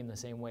build your team the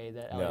same way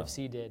that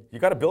LAFC did. You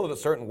got to build it a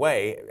certain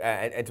way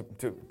and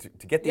to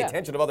get the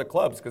attention of other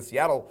clubs, because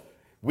Seattle,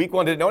 Week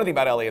 1 didn't know anything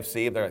about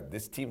LAFC.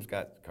 This team's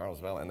got Carlos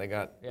Vela, and they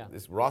got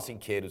this Rossi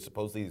kid who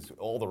supposedly is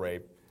all the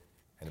rave,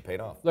 and it paid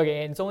off. Look,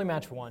 and it's only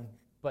match 1,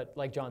 but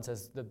like John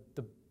says,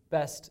 the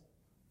best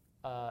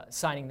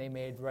signing they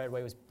made right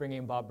away was bringing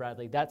in Bob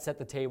Bradley. That set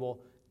the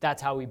table.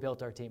 That's how we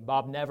built our team.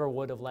 Bob never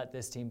would have let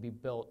this team be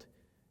built,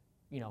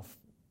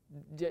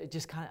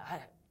 just kind of,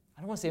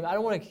 I don't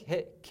want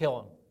to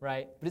kill him,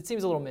 right? But it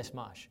seems a little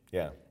mishmash.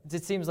 Yeah.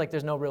 It seems like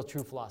there's no real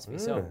true philosophy.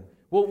 So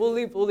we'll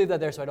leave that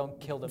there so I don't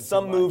kill them.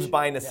 Some moves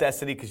by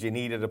necessity because you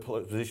needed a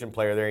position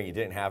player there and you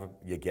didn't have him.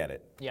 You get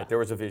it. Yeah. But there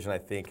was a vision, I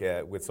think,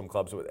 with some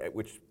clubs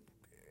which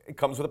it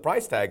comes with a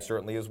price tag,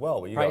 certainly, as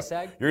well. Price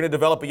tag? You're going to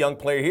develop a young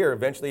player here.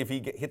 Eventually, if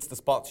he hits the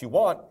spots you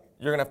want,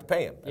 you're going to have to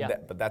pay him. Yeah.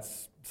 But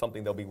that's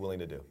something they'll be willing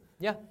to do.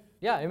 Yeah,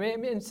 yeah. I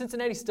mean,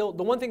 Cincinnati still,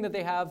 the one thing that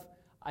they have,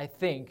 I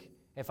think,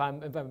 if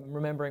I'm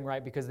remembering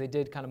right, because they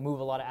did kind of move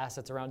a lot of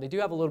assets around, they do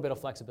have a little bit of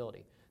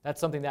flexibility. That's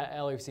something that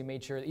LAFC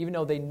made sure, even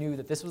though they knew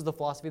that this was the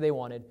philosophy they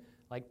wanted,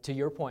 like to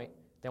your point,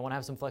 they want to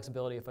have some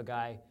flexibility if a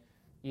guy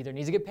either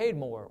needs to get paid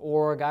more,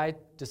 or a guy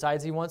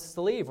decides he wants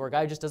to leave, or a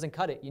guy just doesn't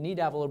cut it. You need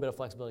to have a little bit of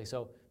flexibility.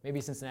 So maybe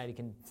Cincinnati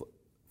can.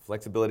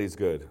 Flexibility is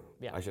good.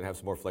 Yeah. I should have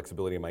some more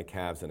flexibility in my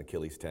calves and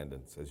Achilles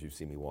tendons, as you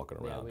see me walking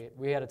around. Yeah,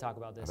 we had to talk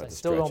about this. I to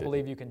still don't stretch it.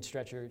 believe you can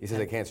stretch your. He says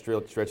I can't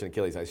stretch an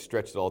Achilles. I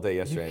stretched it all day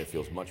yesterday, and it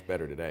feels much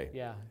better today.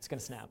 Yeah, it's gonna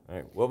snap. All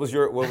right. What was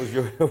your?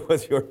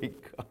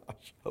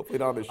 Gosh, hopefully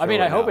not on the show. I mean,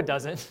 right I hope now. it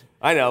doesn't.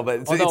 I know,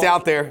 but it's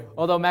out there.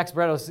 Although Max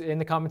Bretto's in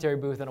the commentary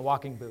booth in a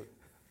walking boot.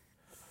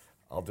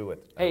 I'll do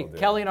it. Hey,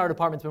 Kelly in our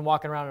department's been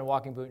walking around in a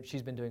walking boot, and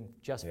she's been doing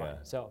just fine. Yeah.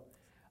 So,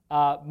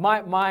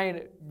 mine,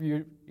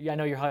 I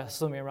know you're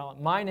hustling me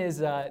around. Mine is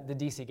the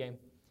DC game.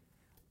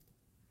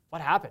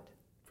 What happened?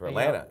 For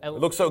Atlanta. It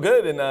looks so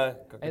good in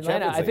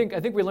Atlanta. I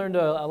think we learned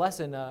a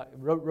lesson.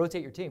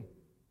 Rotate your team.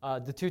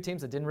 The two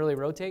teams that didn't really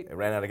rotate. It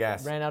ran out of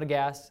gas.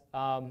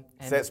 And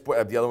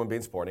the other one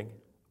being Sporting.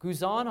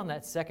 Guzan on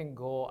that second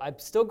goal. I'm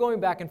still going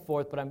back and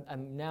forth, but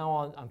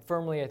I'm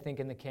firmly, I think,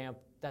 in the camp.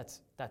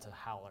 That's a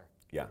howler.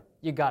 Yeah.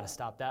 You got to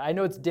stop that. I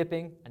know it's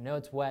dipping. I know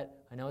it's wet.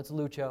 I know it's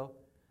Lucho,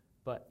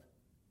 but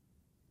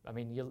I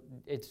mean,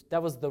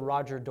 that was the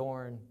Roger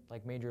Dorn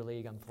Major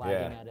League. I'm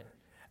flagging at it.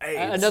 Hey,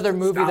 another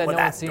movie that no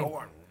one's seen.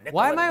 Dorn.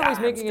 Why am I always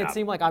making it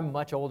seem like I'm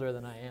much older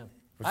than I am?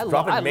 I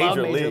love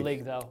Major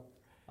League though.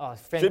 Oh,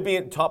 should be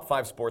in top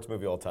 5 sports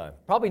movie all time.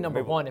 Probably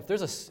number 1. If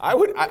there's a.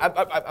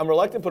 I'm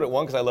reluctant to put it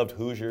 1 because I loved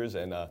Hoosiers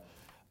and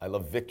I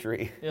love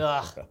Victory.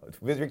 Ugh.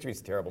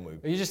 Victory's a terrible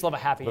movie. You just love a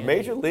happy ending. But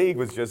Major League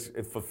was just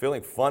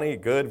fulfilling, funny,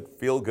 good,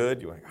 feel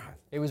good. You're like,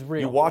 it was real.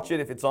 You watch it.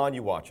 If it's on,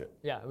 you watch it.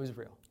 Yeah, it was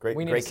real. Great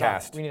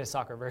cast. We need a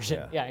soccer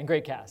version. Yeah, and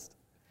great cast.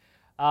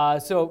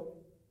 So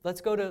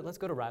let's go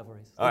to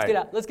rivalries.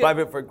 Let's get.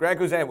 But for Grant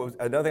Guzan,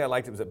 another thing I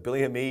liked was that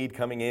Billy Hamid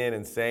coming in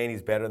and saying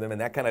he's better than him,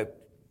 and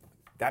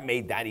that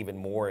made that even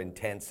more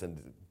intense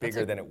and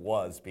bigger than it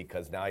was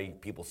because now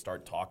people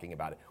start talking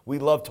about it. We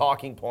love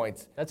talking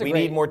points. We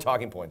need more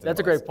talking points. That's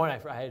a great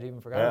point. I had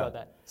even forgotten about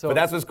that. So, but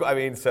that's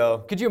what's so.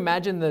 Could you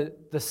imagine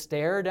the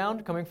stare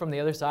down coming from the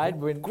other side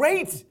when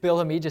Bill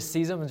Hamid just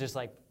sees him and just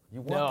like,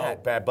 you want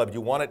that bad, but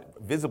you want it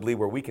visibly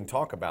where we can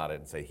talk about it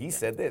and say he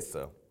said this.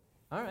 So,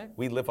 all right,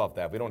 we live off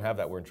that. If we don't have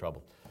that, we're in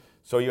trouble.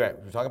 So we're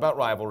talking about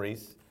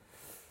rivalries,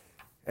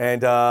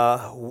 and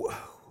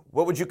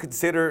what would you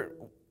consider?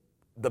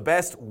 The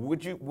best,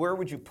 where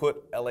would you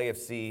put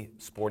LAFC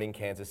Sporting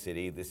Kansas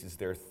City? This is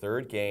their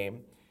 3rd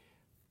game.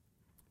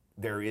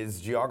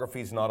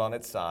 Geography's not on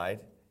its side.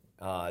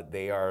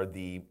 They are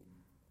the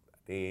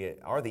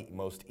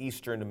most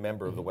eastern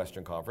member of the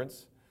Western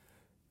Conference.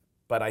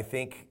 But I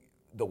think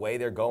the way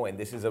they're going,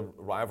 this is a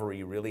rivalry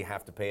you really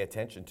have to pay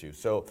attention to.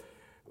 So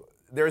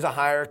there's a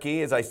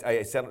hierarchy, as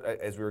I said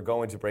as we were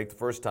going to break the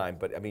first time.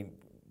 But I mean,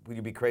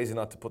 we'd be crazy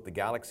not to put the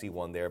Galaxy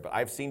one there, but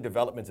I've seen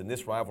developments in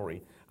this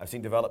rivalry. I've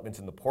seen developments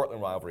in the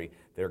Portland rivalry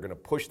that are going to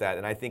push that.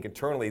 And I think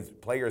internally,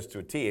 players to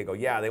a T go,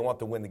 yeah, they want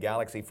to win the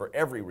Galaxy for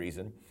every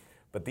reason.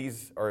 But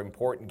these are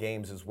important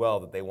games as well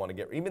that they want to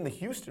get. Even the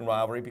Houston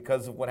rivalry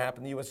because of what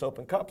happened in the U.S.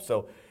 Open Cup.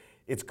 So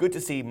it's good to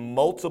see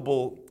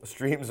multiple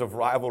streams of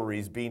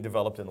rivalries being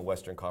developed in the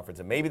Western Conference.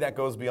 And maybe that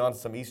goes beyond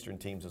some Eastern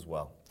teams as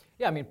well.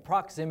 Yeah, I mean,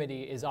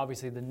 proximity is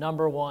obviously the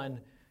number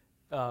one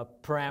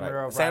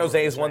parameter of San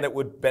Jose is one that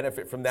would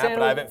benefit from that,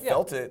 but I haven't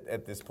felt it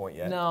at this point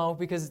yet. No,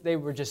 because they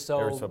were just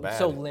so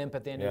limp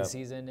at the end of the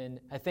season.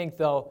 And I think,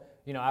 though,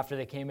 after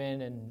they came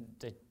in and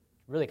they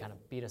really kind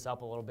of beat us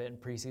up a little bit in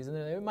preseason,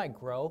 it might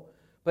grow.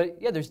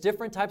 But, yeah, there's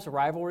different types of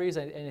rivalries.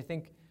 And I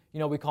think,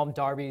 we call them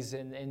derbies.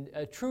 And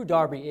a true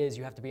derby is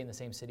you have to be in the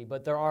same city.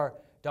 But there are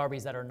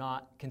derbies that are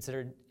not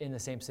considered in the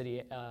same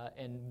city.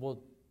 And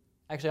we'll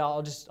actually,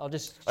 I'll just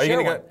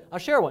share one. I'll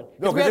share one.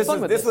 No, because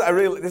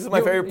this is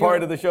my favorite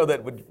part of the show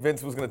that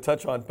Vince was going to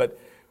touch on. But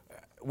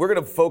we're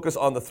going to focus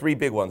on the 3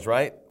 big ones,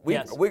 right?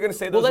 Yes. We're going to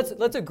say those. Well,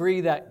 let's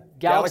agree that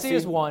Galaxy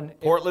is 1.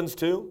 Portland's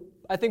 2.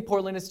 I think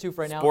Portland is 2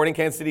 right now. Sporting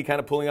Kansas City kind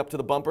of pulling up to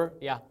the bumper.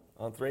 Yeah.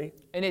 On 3.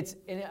 And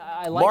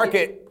I like Mark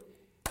it.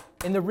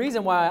 And the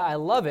reason why I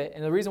love it,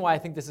 and the reason why I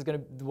think this is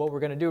what we're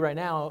going to do right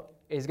now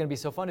is going to be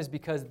so fun, is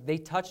because they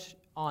touch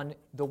on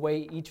the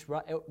way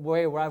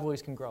way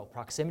rivalries can grow.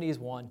 Proximity is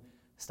 1.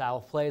 Style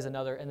of play is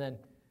another, and then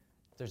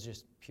there's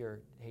just pure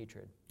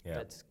hatred. Yeah.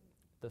 That's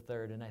the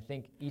 3rd, and I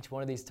think each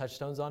one of these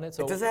touchstones on it.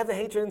 So does it have the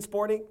hatred in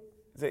Sporting?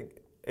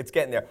 It's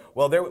getting there.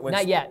 Well,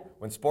 not yet.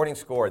 When Sporting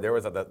scored, there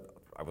was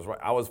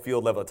I was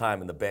field level at the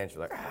time, and the bench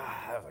was like,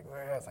 I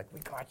was like, we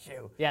got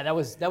you. Yeah, that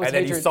was. And then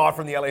hatred. You saw it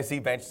from the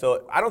LAC bench.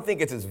 So I don't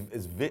think it's as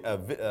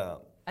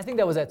I think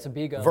that was at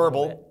Sabiga.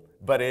 Verbal,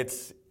 but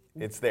it's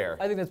there.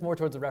 I think that's more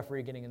towards the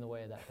referee getting in the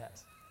way of that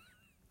pass.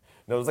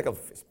 No, it was like a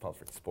fist pump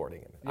for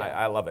Sporting. Yeah.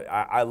 I love it.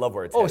 I love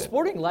where it's Oh, headed.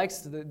 Sporting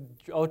likes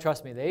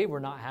trust me, they were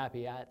not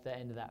happy at the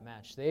end of that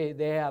match. They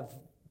have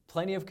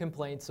plenty of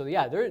complaints. So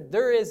yeah,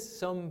 there is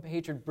some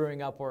hatred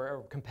brewing up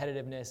or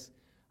competitiveness.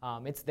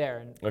 It's there,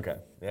 and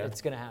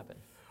it's going to happen.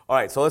 All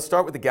right, so let's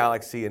start with the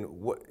Galaxy and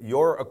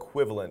your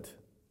equivalent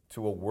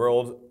to a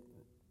World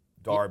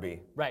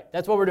Derby. Right,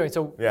 that's what we're doing.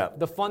 So yeah.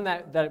 The fun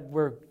that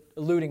we're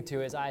alluding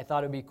to is I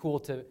thought it would be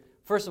cool to,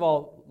 first of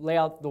all, lay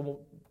out the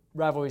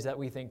rivalries that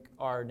we think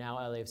are now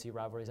LAFC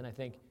rivalries. And I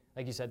think,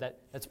 like you said, that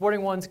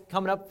Sporting one's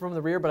coming up from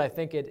the rear, but I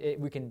think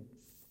we can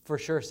for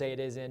sure say it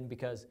is in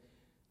because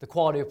the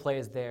quality of play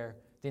is there,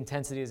 the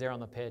intensity is there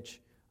on the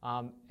pitch,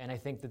 and I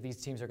think that these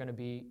teams are going to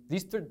be,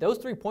 those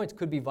 3 points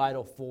could be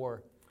vital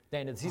for the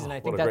end of the season.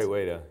 I think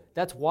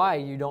that's why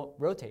you don't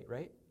rotate,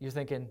 right? You're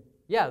thinking,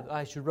 yeah,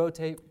 I should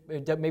rotate.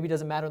 It maybe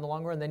doesn't matter in the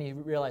long run. Then you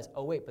realize,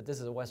 oh wait, but this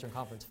is a Western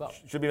Conference foe.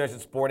 Should be mentioned,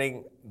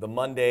 Sporting the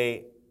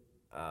Monday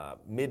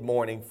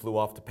mid-morning flew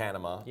off to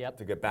Panama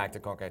to get back to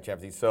CONCACAF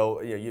Champions League.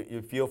 So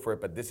you feel for it,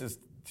 but this is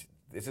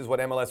what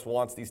MLS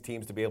wants these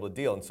teams to be able to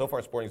deal. And so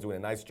far, Sporting's doing a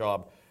nice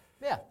job.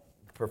 Yeah.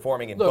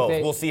 Performing in both.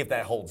 We'll see if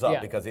that holds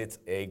up because it's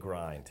a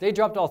grind. They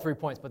dropped all 3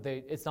 points, but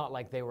it's not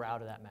like they were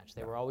out of that match.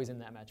 They were always in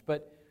that match.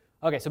 But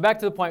okay, so back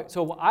to the point.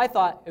 So I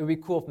thought it would be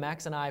cool if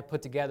Max and I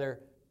put together,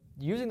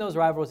 using those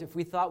rivalries, if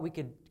we thought we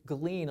could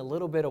glean a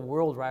little bit of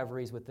world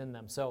rivalries within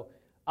them. So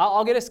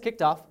I'll get us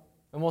kicked off,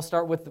 and we'll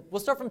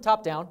start from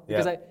top down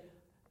because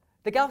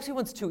the Galaxy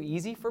one's too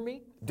easy for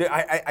me.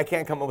 I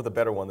can't come up with a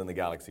better one than the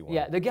Galaxy one.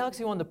 Yeah, the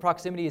Galaxy one, the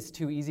proximity is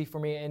too easy for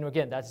me. And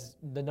again, that's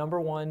the number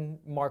one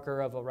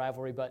marker of a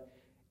rivalry. But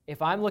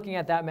if I'm looking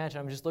at that match, and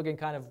I'm just looking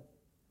kind of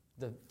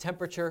the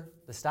temperature,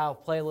 the style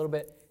of play a little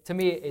bit, to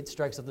me, it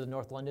strikes at the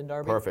North London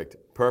Derby.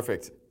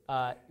 Perfect.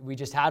 We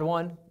just had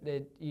one. They're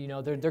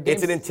games.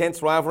 It's an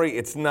intense rivalry.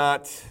 It's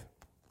not.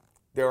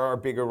 There are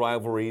bigger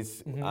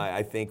rivalries,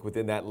 I think,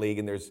 within that league,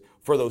 and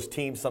for those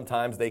teams,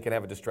 sometimes they can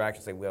have a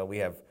distraction, saying, "Well,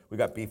 we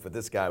got beef with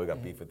this guy, we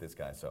got beef with this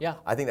guy." So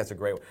I think that's a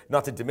great one.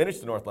 Not to diminish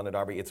the North London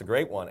Derby, it's a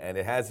great one, and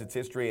it has its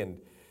history, and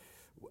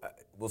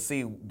we'll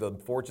see the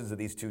fortunes of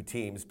these two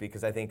teams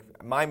because I think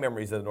my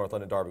memories of the North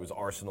London Derby was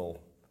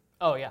Arsenal.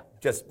 Oh yeah.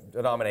 Just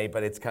dominate,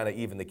 but it's kind of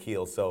even the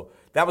keel. So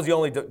that was the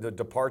only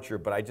departure,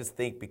 but I just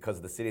think because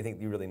of the city, I think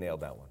you really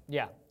nailed that one.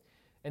 Yeah,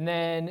 and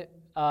then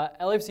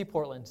LAFC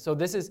Portland. So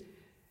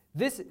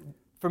this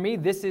for me,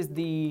 this is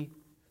the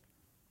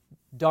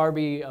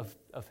derby of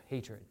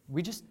hatred.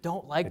 We just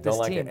don't like this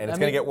team. And it's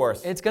going to get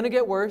worse. It's going to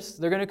get worse.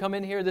 They're going to come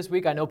in here this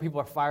week. I know people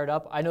are fired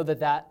up. I know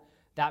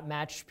that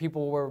match,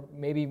 people were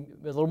maybe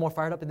a little more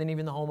fired up than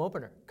even the home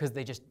opener because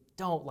they just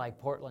don't like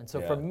Portland.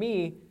 So for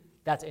me,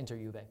 that's Inter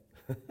Juve.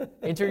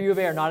 Inter Juve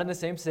are not in the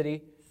same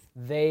city.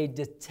 They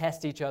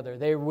detest each other.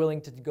 They're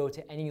willing to go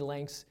to any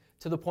lengths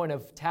to the point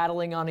of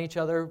tattling on each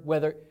other,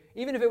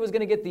 even if it was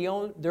going to get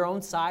their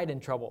own side in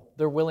trouble.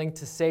 They're willing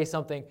to say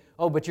something,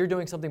 oh, but you're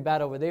doing something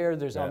bad over there.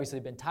 There's obviously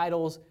been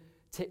titles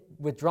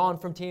withdrawn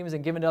from teams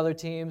and given to other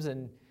teams,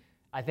 and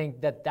I think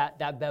that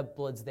bad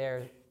blood's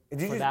there.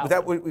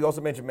 We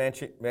also mentioned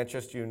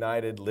Manchester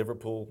United,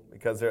 Liverpool,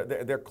 because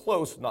they're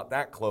close, not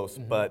that close,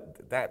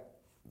 but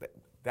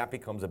that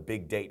becomes a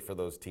big date for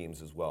those teams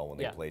as well when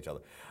they play each other.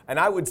 And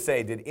I would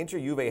say, did Inter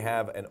Juve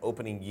have an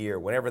opening year,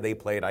 whenever they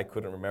played, I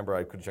couldn't remember,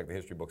 I couldn't check the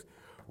history books,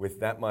 with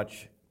that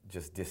much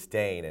just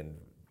disdain and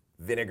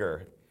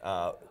vinegar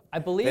I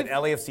believe that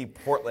LAFC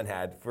Portland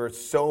had for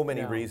so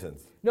many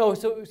reasons. No,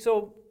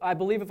 so I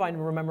believe if I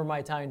remember my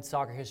Italian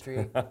soccer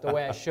history the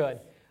way I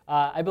should,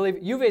 I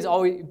believe Juve's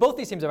both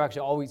these teams have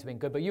actually always been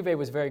good, but Juve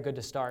was very good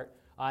to start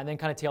and then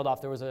kind of tailed off.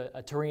 There was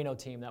a Torino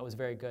team that was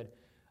very good.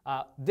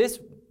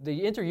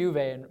 The Inter Juve,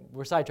 and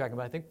we're sidetracking,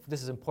 but I think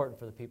this is important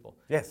for the people.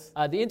 Yes.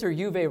 The Inter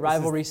Juve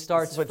rivalry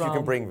starts from you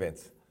can bring,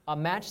 Vince. A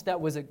match that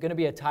was going to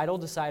be a title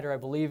decider, I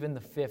believe, in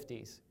the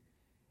 50s.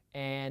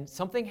 And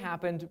something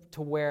happened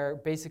to where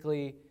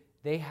basically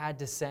they had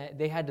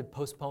to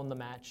postpone the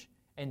match,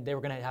 and they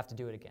were going to have to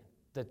do it again.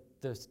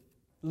 The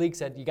league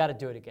said, you got to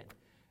do it again.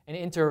 And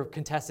Inter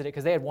contested it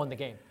because they had won the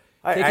game.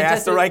 I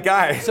asked the right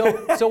guy.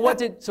 So what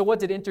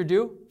did Inter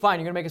do? Fine,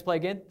 you're going to make us play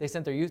again? They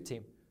sent their youth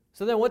team.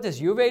 So then what does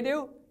Juve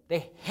do?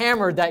 They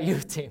hammered that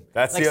youth team.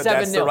 That's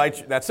the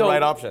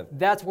right option.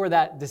 That's where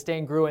that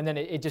disdain grew, and then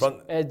it just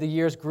the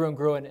years grew and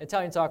grew. And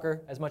Italian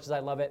soccer, as much as I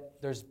love it,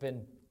 there's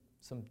been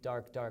some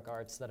dark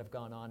arts that have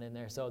gone on in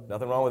there. So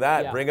nothing wrong with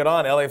that. Yeah. Bring it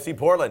on, LAFC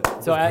Portland.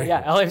 So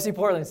LAFC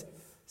Portland.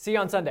 See you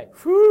on Sunday.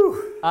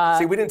 Whew.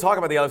 See, we didn't talk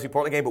about the LAFC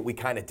Portland game, but we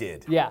kind of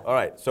did. Yeah. All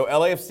right. So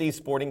LAFC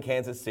Sporting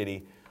Kansas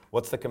City.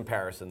 What's the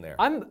comparison there?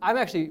 I'm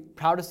actually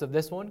proudest of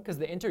this one because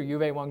the Inter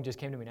Juve one just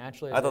came to me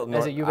naturally. I didn't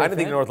think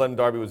the North London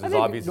Derby was as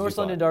obvious as you thought. North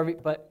London Derby,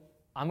 but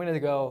I'm going to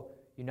go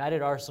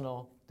United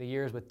Arsenal, the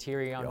years with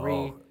Thierry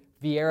Henry,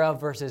 Vieira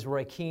versus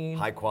Roy Keane.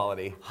 High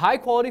quality. High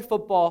quality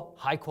football,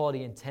 high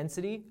quality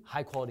intensity,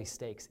 high quality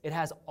stakes. It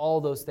has all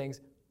those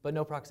things, but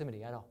no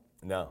proximity at all.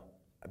 No.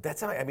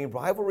 That's how,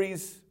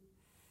 rivalries,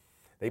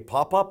 they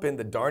pop up in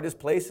the darndest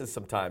places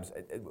sometimes.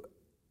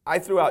 I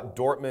threw out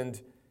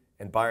Dortmund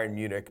and Bayern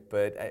Munich,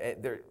 but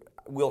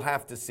we'll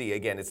have to see.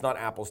 Again, it's not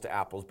apples to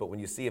apples, but when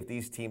you see if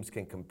these teams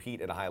can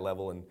compete at a high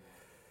level, and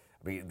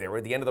I mean, they were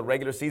at the end of the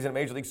regular season of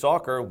Major League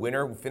Soccer,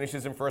 winner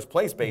finishes in first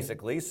place,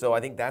 basically. So I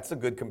think that's a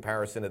good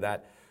comparison to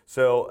that.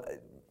 So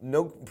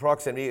no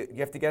proximity. You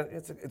have to get,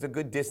 it's a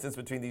good distance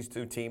between these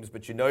two teams,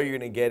 but you know you're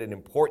going to get an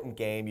important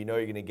game. You know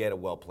you're going to get a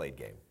well-played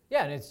game.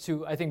 Yeah, and it's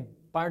I think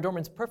Bayern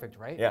Dortmund's perfect,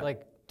 right? Yeah.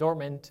 Like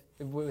Dortmund,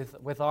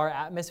 with our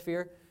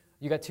atmosphere,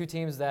 you got two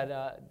teams that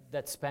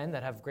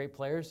have great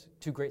players,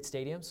 two great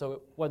stadiums.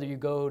 So whether you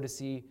go to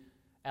see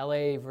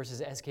LA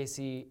versus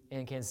SKC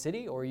in Kansas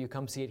City, or you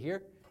come see it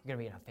here, you're going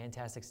to be in a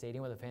fantastic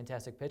stadium with a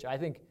fantastic pitch. I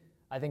think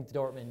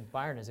Dortmund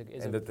Bayern is a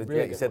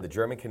really you said the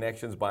German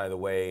connections, by the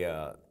way,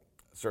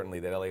 certainly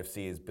that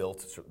LAFC is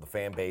built, the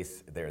fan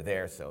base, they're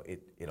there, so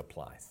it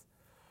applies.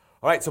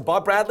 All right, so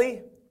Bob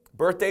Bradley,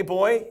 birthday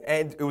boy,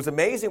 and it was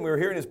amazing. We were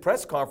hearing his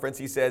press conference.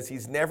 He says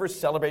he's never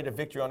celebrated a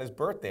victory on his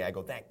birthday. I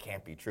go, that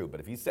can't be true. But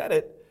if he said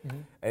it,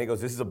 and he goes,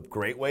 this is a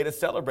great way to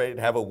celebrate,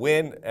 have a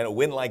win, and a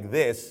win like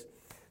this.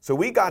 So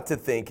we got to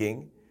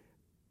thinking,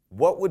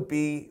 what would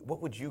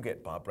you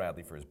get Bob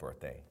Bradley for his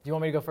birthday? Do you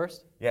want me to go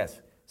first?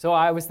 Yes. So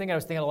I was thinking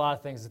a lot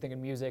of things. I was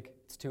thinking music.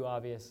 It's too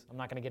obvious. I'm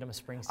not going to get him a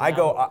Springsteen. I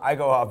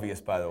go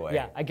obvious, by the way.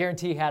 Yeah, I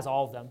guarantee he has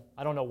all of them.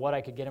 I don't know what I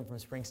could get him from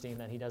Springsteen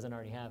that he doesn't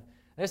already have.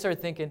 And I started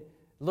thinking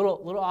a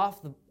little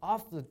off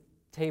the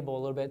table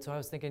a little bit. So I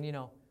was thinking,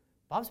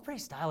 Bob's a pretty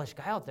stylish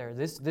guy out there.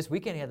 This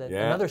weekend he had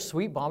another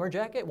sweet bomber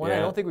jacket, one I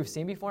don't think we've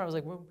seen before. I was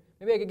like, well,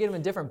 maybe I could get him a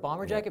different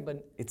bomber jacket,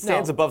 but it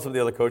stands above some of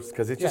the other coaches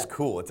because it's just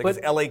cool. It's like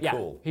it's LA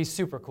cool. He's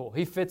super cool.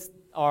 He fits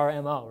our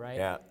MO, right?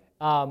 Yeah.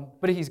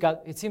 But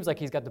it seems like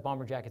he's got the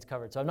bomber jackets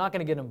covered. So I'm not going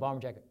to get him a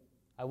bomber jacket.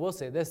 I will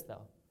say this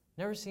though,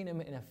 never seen him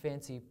in a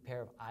fancy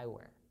pair of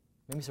eyewear.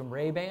 Maybe some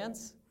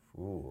Ray-Bans.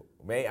 Ooh,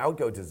 I would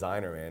go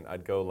designer, man.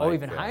 I'd go like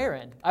even higher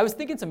end. I was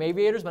thinking some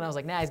aviators, but I was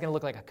like, nah, he's going to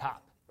look like a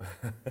cop.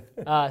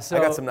 So I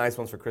got some nice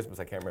ones for Christmas.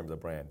 I can't remember the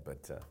brand,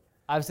 but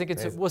I was thinking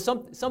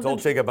something.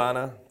 Dolce &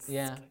 Gabbana.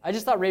 Yeah, I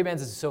just thought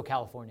Ray-Bans is so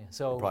California.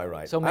 So probably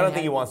right. So I don't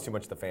think he wants too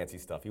much of the fancy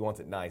stuff. He wants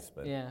it nice,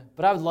 but yeah.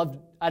 But I would love.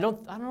 I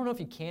don't know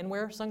if you can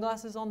wear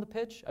sunglasses on the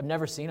pitch. I've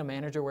never seen a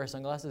manager wear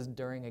sunglasses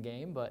during a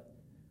game, but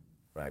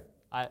right.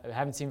 I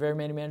haven't seen very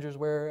many managers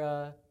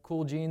wear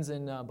cool jeans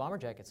and bomber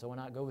jackets. So why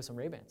not go with some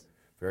Ray-Bans?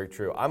 Very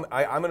true. I'm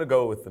going to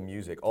go with the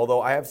music.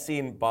 Although I have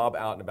seen Bob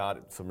out and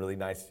about, some really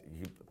nice.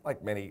 He,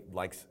 like many,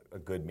 likes a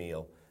good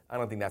meal. I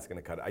don't think that's going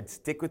to cut it. I'd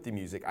stick with the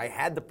music. I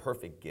had the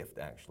perfect gift,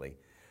 actually.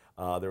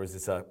 There was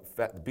this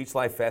Beach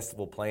Life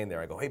Festival playing there.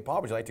 I go, hey,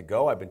 Bob, would you like to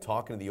go? I've been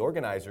talking to the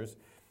organizers.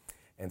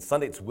 And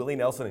Sunday, it's Willie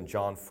Nelson and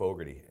John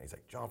Fogerty. And he's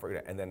like, John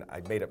Fogerty. And then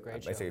I made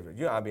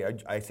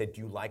I said,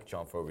 do you like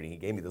John Fogerty? He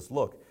gave me this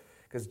look.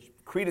 Because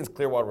Creedence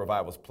Clearwater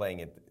Revival was playing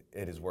it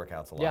at his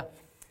workouts a lot. Yeah.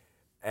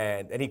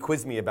 And he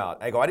quizzed me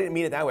about, I go, I didn't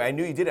mean it that way. I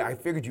knew you did it. I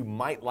figured you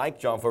might like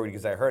John Fogerty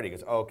because I heard it. He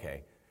goes, oh,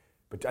 okay.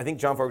 But I think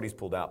John Fogerty's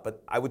pulled out.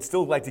 But I would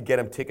still like to get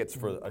him tickets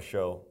for a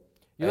show.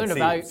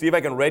 See if I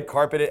can red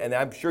carpet it. And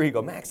I'm sure he'd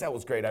go, Max, that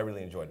was great. I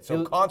really enjoyed it.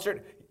 So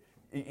concert,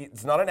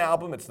 it's not an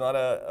album. It's not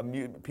a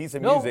piece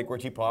of music,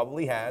 which he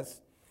probably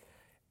has.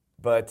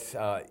 But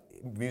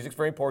music's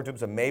very important to him.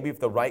 So maybe if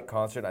the right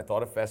concert, I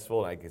thought a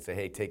festival, and I could say,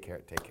 hey, take care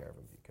of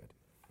him. You could.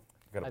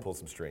 You've got to pull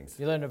some strings.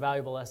 You learned a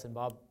valuable lesson,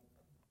 Bob.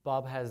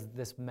 Bob has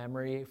this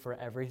memory for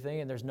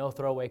everything, and there's no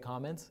throwaway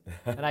comments.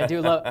 And I do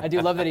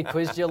love that he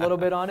quizzed you a little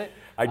bit on it.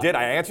 I did.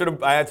 I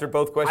answered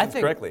both questions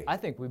correctly. I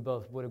think we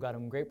both would have got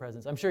him great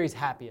presents. I'm sure he's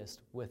happiest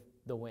with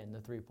the win, the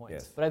 3 points.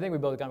 Yes. But I think we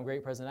both got him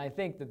great presents. I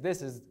think that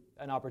this is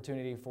an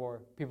opportunity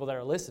for people that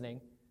are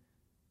listening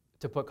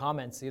to put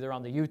comments either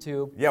on the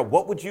YouTube. Yeah,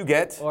 what would you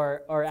get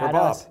or at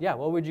Bob? Us. Yeah,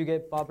 what would you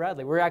get Bob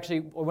Bradley? We're actually,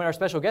 when our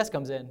special guest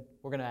comes in,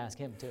 we're going to ask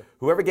him too.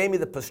 Whoever gave me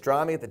the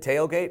pastrami at the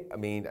tailgate, I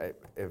mean,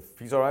 if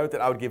he's all right with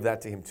it, I would give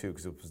that to him too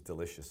because it was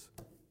delicious.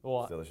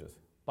 Well, it's delicious.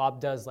 Bob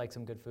does like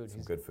some good food.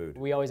 Good food.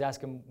 We always ask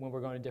him when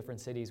we're going to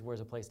different cities, where's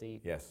a place to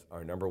eat? Yes,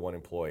 our #1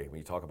 employee. When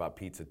you talk about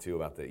pizza too,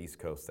 about the East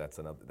Coast, that's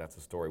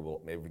a story.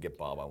 Maybe we get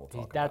Bob on. We'll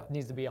talk about. That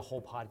needs to be a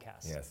whole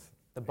podcast. Yes.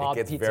 The Bob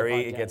Pizza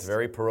podcast. It gets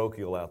very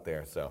parochial out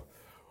there. So,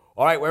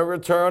 all right, when we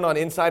return on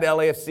Inside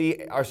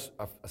LAFC, our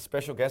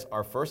special guest,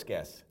 our first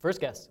guest. First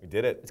guest. We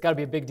did it. It's got to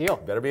be a big deal.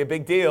 Better be a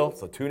big deal.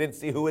 So tune in to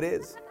see who it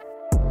is.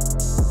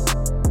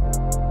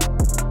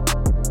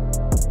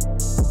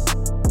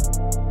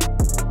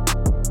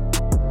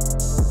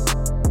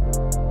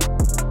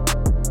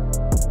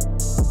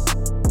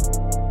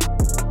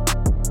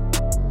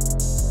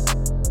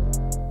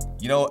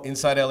 You know,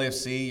 Inside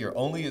LAFC, you're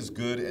only as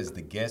good as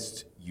the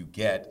guests you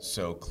get.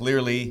 So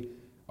clearly,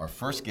 our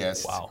first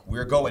guest,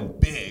 we're going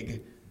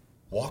big.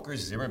 Walker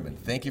Zimmerman,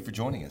 thank you for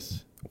joining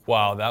us.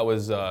 Wow, that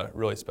was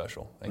really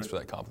special. Thanks for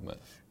that compliment.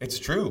 It's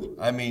true.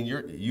 I mean,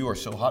 you are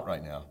so hot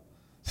right now.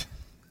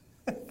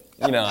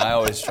 You know, I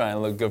always try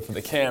and look good for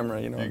the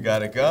camera, you know. You got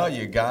to go.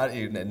 You got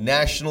a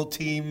national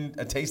team,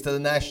 a taste of the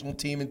national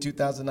team in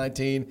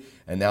 2019,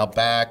 and now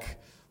back,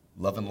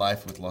 loving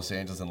life with Los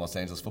Angeles and Los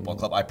Angeles Football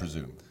Club, I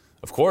presume.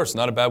 Of course,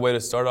 not a bad way to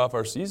start off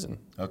our season.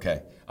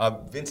 Okay.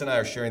 Vince and I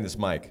are sharing this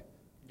mic.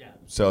 Yeah.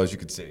 So as you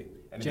can see.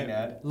 Anything to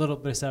add? A little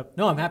bit of stuff.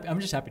 No, I'm happy. I'm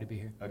just happy to be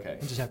here. Okay.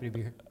 I'm just happy to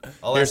be here.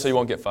 Here so you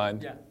won't get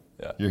fined.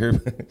 Yeah. You're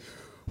here.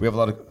 We have a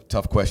lot of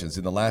tough questions.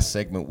 In the last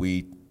segment,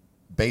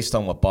 based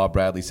on what Bob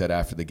Bradley said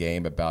after the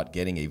game about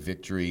getting a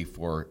victory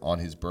on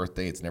his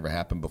birthday, it's never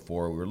happened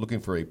before. We were looking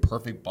for a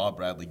perfect Bob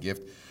Bradley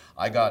gift.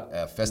 I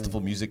got festival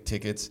music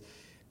tickets,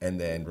 and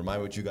then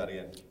remind me what you got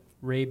again.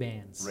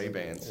 Ray-Bans.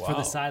 Ray-Bans. For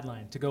the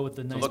sideline to go with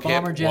the nice look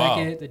bomber hip.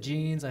 jacket, the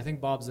jeans. I think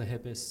Bob's the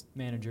hippest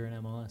manager in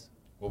MLS.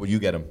 What would you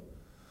get him?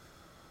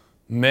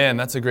 Man,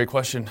 that's a great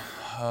question.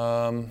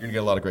 You're going to get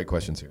a lot of great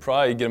questions here.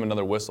 Probably get him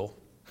another whistle.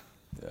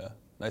 Yeah,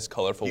 nice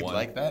colorful He'd one.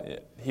 like that?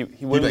 Yeah.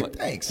 He wouldn't like,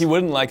 thanks. He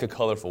wouldn't like a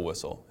colorful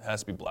whistle. It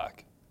has to be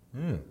black.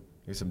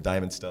 Here's some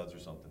diamond studs or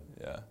something.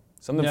 Yeah.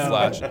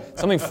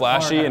 Something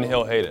flashy and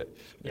he'll hate it.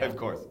 Yeah, of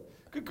course.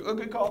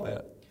 Good call, man.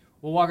 Yeah.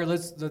 Well, Walker,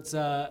 let's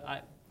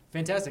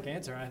fantastic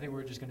answer. I think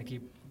we're just going to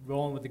keep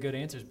rolling with the good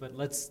answers, but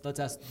let's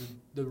ask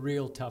the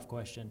real tough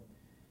question.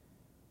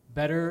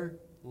 Better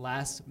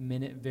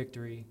last-minute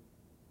victory,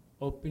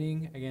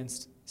 opening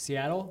against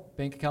Seattle,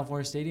 Bank of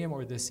California Stadium,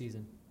 or this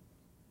season?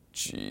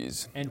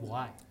 Jeez. And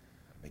why?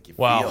 Make you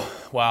Wow.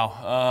 feel.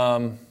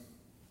 Wow.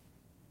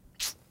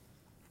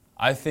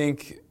 I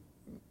think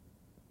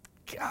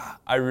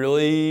I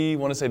really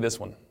want to say this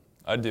one.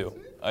 I do.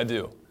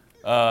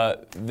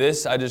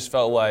 This, I just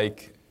felt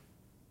like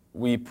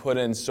we put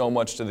in so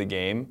much to the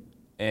game,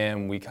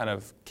 and we kind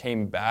of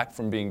came back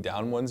from being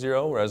down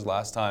 1-0, whereas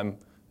last time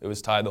it was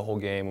tied the whole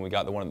game, and we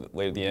got the one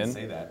late at the end.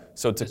 Say that.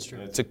 So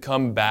to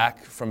come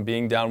back from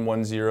being down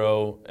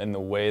 1-0 in the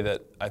way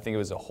that I think it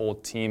was a whole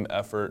team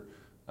effort,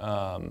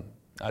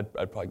 I'd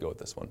probably go with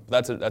this one.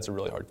 That's a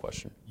really hard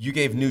question. You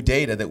gave new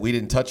data that we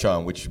didn't touch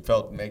on, which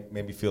made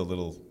me feel a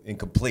little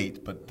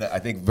incomplete, but I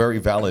think very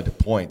valid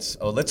points.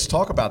 Let's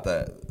talk about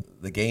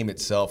the game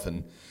itself.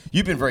 And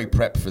you've been very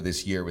prepped for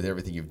this year with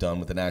everything you've done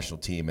with the national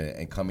team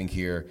and coming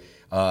here.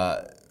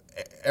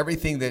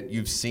 Everything that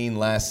you've seen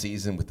last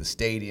season with the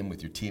stadium,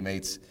 with your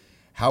teammates,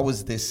 how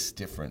was this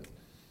different?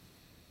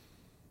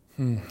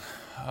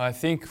 I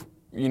think,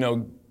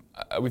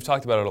 we've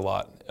talked about it a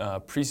lot.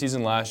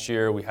 Preseason last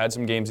year, we had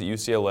some games at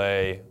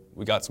UCLA.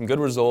 We got some good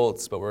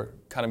results, but we're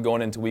kind of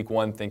going into week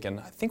one thinking,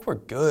 I think we're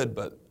good,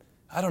 but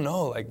I don't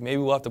know, maybe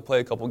we'll have to play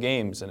a couple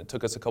games. And it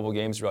took us a couple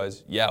games to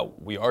realize, yeah,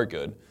 we are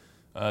good.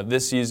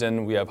 This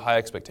season, we have high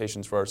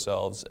expectations for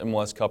ourselves,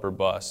 MLS Cup or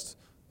bust,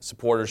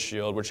 Supporters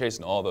Shield, we're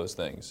chasing all those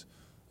things.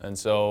 And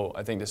so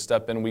I think to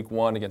step in week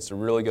one against a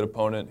really good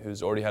opponent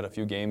who's already had a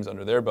few games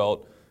under their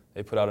belt,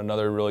 they put out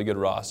another really good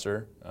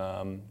roster.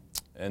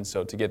 And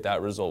so to get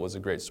that result was a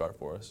great start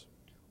for us.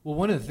 Well,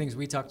 one of the things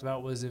we talked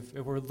about was if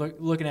we're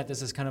looking at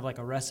this as kind of like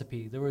a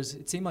recipe,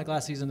 it seemed like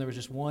last season there was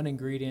just one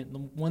ingredient,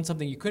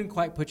 something you couldn't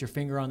quite put your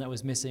finger on that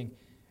was missing.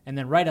 And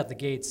then right out the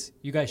gates,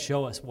 you guys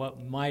show us what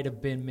might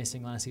have been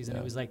missing last season.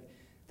 Yeah. It was like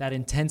that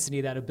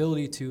intensity, that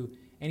ability to,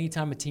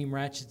 anytime a team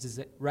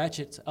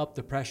ratchets up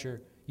the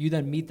pressure, you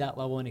then meet that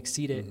level and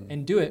exceed it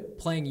and do it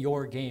playing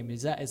your game.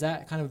 Was that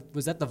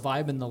the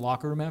vibe in the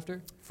locker room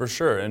after? For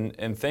sure.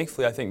 And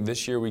thankfully, I think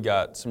this year we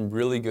got some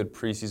really good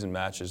preseason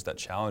matches that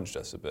challenged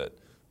us a bit.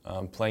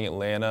 Playing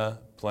Atlanta,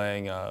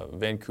 playing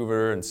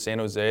Vancouver and San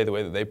Jose, the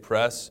way that they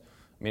press,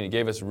 it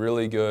gave us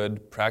really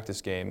good practice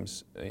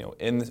games,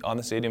 on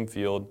the stadium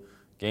field,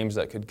 games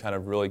that could kind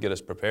of really get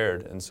us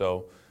prepared. And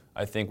so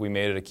I think we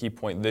made it a key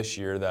point this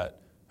year that,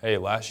 hey,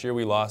 last year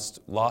we lost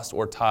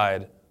or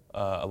tied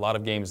a lot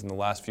of games in the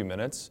last few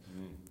minutes.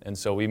 And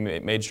so we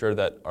made sure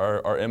that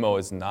our MO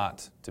is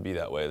not to be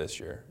that way this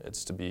year.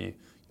 It's to be,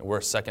 we're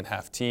a second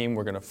half team,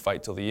 we're going to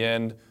fight till the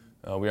end,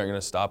 we aren't going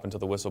to stop until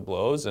the whistle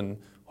blows, and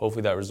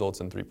hopefully that results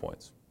in 3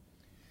 points.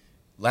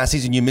 Last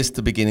season you missed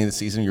the beginning of the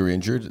season, you were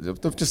injured,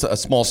 just a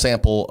small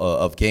sample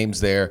of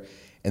games there.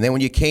 And then when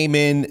you came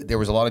in, there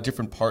was a lot of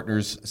different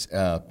partners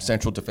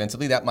central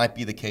defensively. That might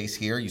be the case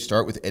here. You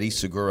start with Eddie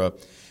Segura.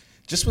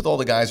 Just with all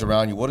the guys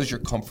around you, what is your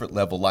comfort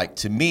level like?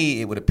 To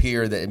me, it would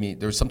appear that,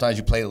 there's sometimes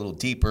you play a little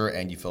deeper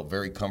and you felt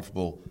very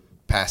comfortable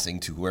passing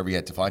to whoever you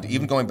had to find,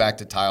 even going back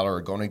to Tyler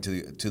or going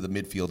to the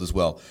midfield as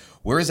well.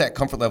 Where is that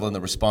comfort level and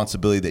the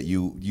responsibility that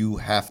you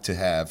have to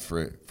have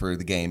for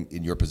the game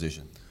in your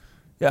position?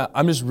 Yeah,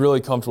 I'm just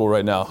really comfortable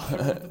right now.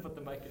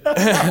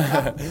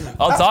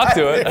 I'll talk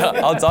to it.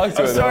 I'm sorry,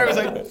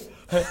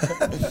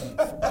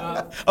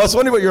 I was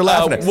wondering what you're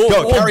laughing at.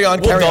 Carry on.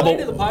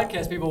 Into the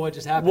podcast, people, what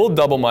just happened? We'll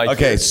double mic.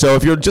 Okay, here. So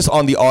if you're just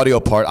on the audio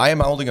part, I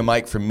am holding a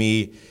mic for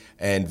me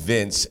and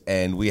Vince,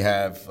 and we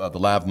have the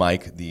lav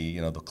mic,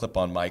 the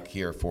clip-on mic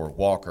here for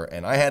Walker.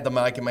 And I had the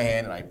mic in my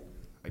hand, and I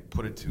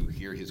put it to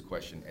hear his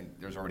question, and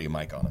there's already a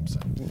mic on him. So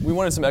we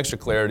wanted some extra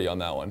clarity on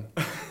that one.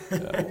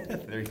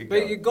 There you go.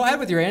 But you go ahead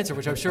with your answer,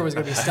 which I'm sure was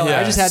going to be stellar.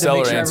 Yeah, I just had to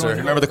make sure everyone.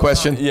 Remember the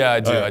question? Yeah,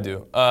 I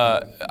do.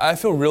 I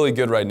feel really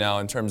good right now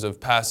in terms of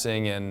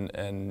passing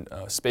and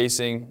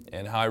spacing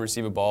and how I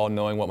receive a ball,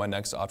 knowing what my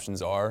next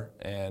options are.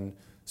 And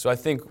so I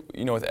think,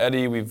 with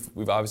Eddie,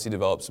 we've obviously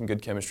developed some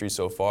good chemistry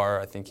so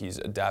far. I think he's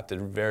adapted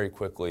very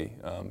quickly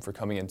for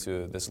coming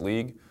into this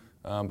league.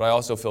 But I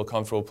also feel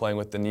comfortable playing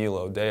with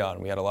Danilo, Dejan.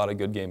 We had a lot of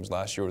good games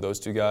last year with those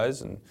two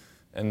guys, and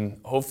And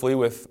hopefully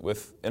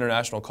with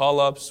international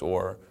call-ups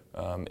or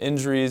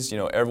injuries,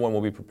 everyone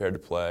will be prepared to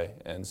play.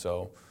 And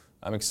so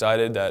I'm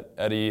excited that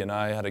Eddie and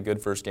I had a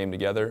good first game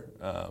together,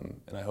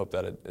 and I hope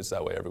that it's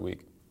that way every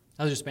week.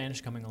 How's your Spanish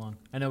coming along?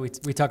 I know we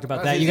talked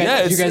about that. You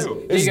guys decent. were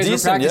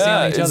practicing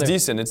on each other.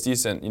 It's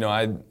decent.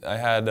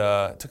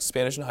 I took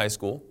Spanish in high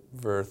school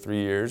for 3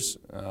 years.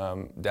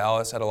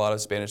 Dallas had a lot of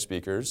Spanish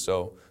speakers,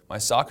 so my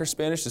soccer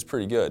Spanish is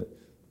pretty good.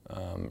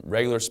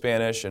 Regular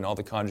Spanish and all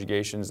the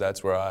conjugations,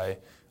 that's where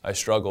I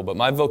struggle. But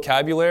my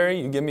vocabulary,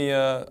 you give me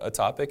a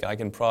topic, and I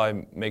can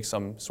probably make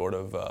some sort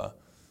of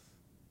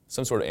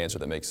answer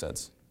that makes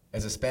sense.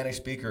 As a Spanish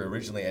speaker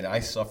originally, and I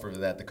suffer with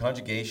that, the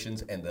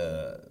conjugations and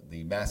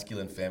the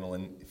masculine,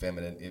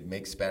 feminine, it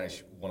makes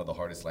Spanish one of the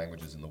hardest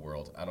languages in the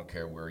world. I don't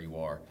care where you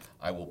are.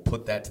 I will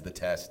put that to the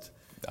test.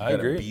 I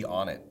agree. Be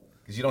on it.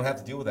 Because you don't have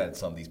to deal with that in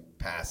some of these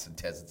past and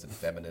tenses and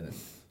feminine.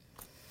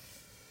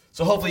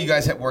 So hopefully you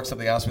guys work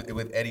something else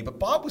with Eddie. But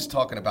Bob was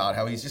talking about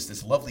how he's just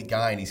this lovely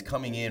guy and he's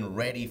coming in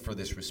ready for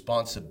this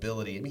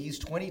responsibility. I mean, he's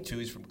 22,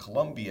 he's from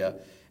Colombia.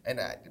 And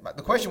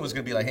the question was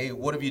going to be like, hey,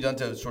 what have you done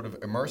to sort of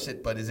immerse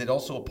it? But is it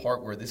also a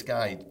part where this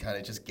guy kind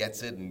of just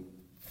gets it and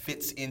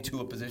fits into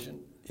a position?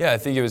 Yeah, I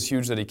think it was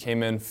huge that he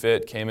came in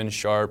fit, came in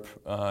sharp,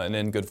 and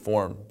in good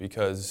form.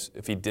 Because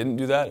if he didn't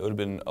do that, it would have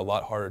been a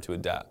lot harder to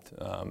adapt.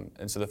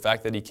 And so the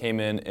fact that he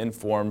came in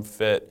form,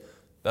 fit,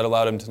 that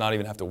allowed him to not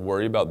even have to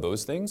worry about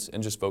those things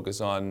and just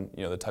focus on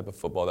the type of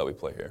football that we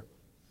play here.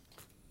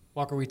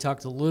 Walker, we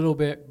talked a little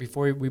bit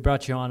before we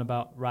brought you on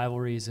about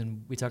rivalries,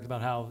 and we talked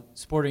about how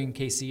Sporting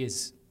KC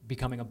is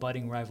becoming a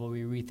budding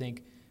rivalry. We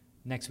think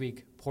next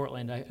week,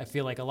 Portland. I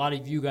feel like a lot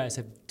of you guys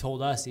have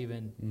told us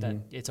even that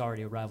it's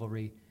already a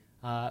rivalry.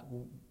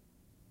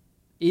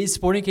 Is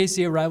Sporting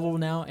KC a rival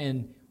now,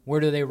 and where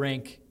do they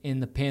rank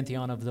in the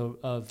pantheon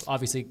of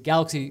obviously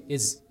Galaxy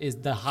is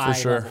the high For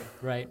sure. level,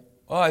 right?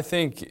 Well, I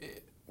think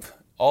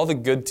all the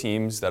good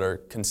teams that are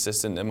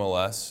consistent in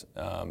MLS,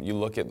 you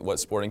look at what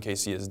Sporting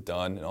KC has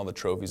done and all the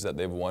trophies that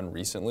they've won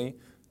recently,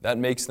 that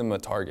makes them a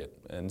target.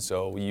 And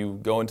so you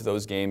go into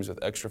those games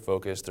with extra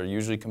focus. They're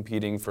usually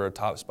competing for a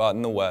top spot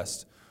in the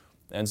West.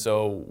 And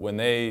so when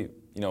they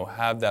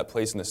have that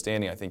place in the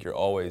standing, I think you're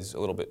always a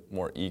little bit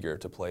more eager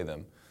to play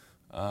them.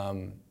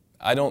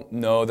 I don't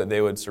know that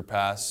they would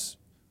surpass,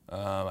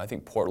 I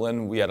think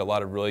Portland, we had a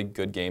lot of really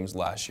good games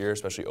last year,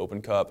 especially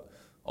Open Cup,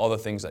 all the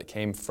things that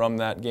came from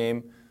that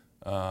game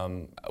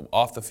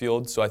off the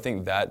field. So I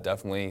think that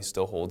definitely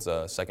still holds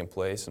a second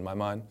place in my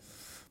mind.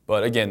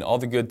 But again, all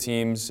the good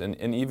teams,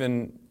 and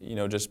even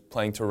just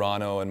playing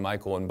Toronto and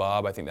Michael and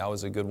Bob, I think that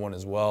was a good one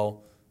as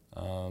well.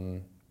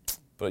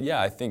 But yeah,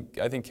 I think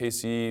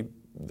KC,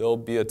 they'll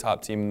be a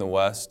top team in the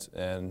West,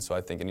 and so I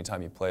think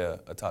anytime you play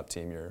a top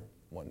team, you're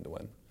wanting to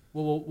win.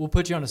 Well, we'll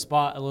put you on the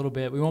spot a little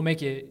bit. We won't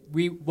make it.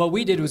 What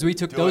we did was we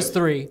took those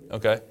three,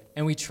 okay,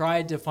 and we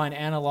tried to find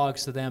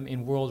analogs to them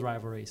in world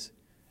rivalries.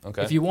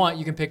 Okay. If you want,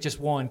 you can pick just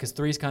one because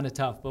three is kind of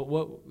tough. But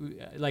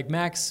like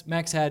Max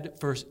had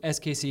for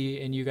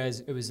SKC and you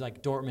guys, it was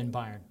like Dortmund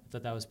Bayern. I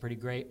thought that was pretty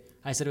great.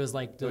 I said it was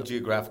like no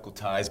geographical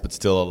ties, but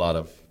still a lot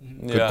of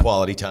good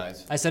quality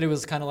ties. I said it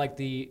was kind of like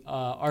the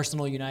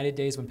Arsenal United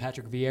days when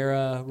Patrick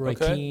Vieira, Roy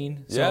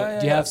Keane. So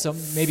do you have some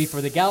maybe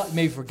for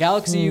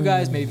Galaxy you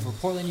guys, maybe for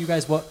Portland you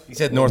guys? What he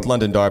said North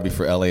London Derby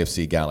for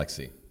LAFC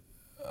Galaxy.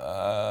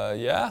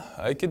 Yeah,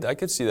 I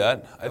could see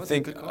that. I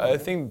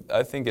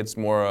think it's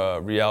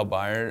more Real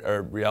Bayern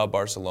or Real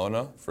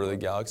Barcelona for the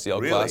Galaxy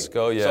El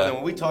Clasico. Yeah. So then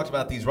when we talked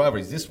about these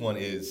rivalries, this one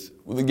is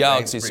the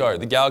Galaxy. Sorry,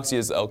 the Galaxy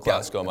is El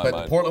Clasico in my mind.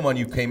 But the Portland one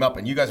you came up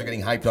and you guys are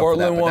getting hyped up for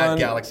that. But that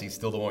Galaxy is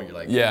still the one you're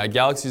like. Yeah,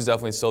 Galaxy is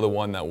definitely still the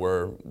one that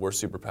we're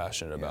super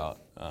passionate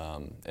about,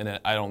 and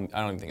I don't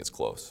even think it's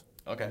close.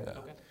 Okay.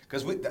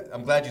 Because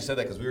I'm glad you said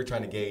that because we were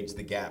trying to gauge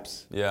the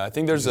gaps. Yeah, I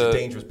think there's a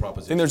dangerous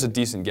proposition. I think there's a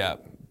decent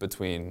gap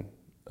between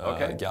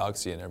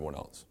Galaxy and everyone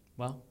else.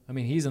 Well, I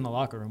mean, he's in the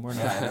locker room. We're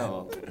not. I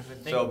know.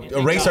 So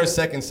erase our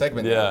second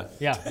segment. Yeah.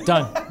 Yeah,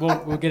 done.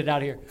 We'll get it out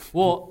of here.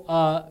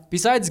 Well,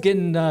 besides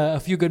getting a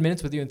few good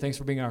minutes with you, and thanks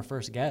for being our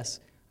first guest,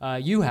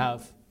 you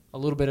have a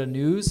little bit of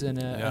news and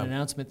an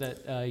announcement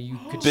that you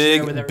could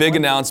share with everyone. Big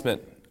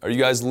announcement. Are you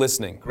guys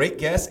listening? Great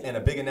guest and a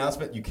big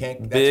announcement. You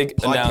can't. Big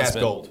that's podcast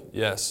announcement. Gold.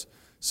 Yes.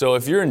 So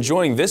if you're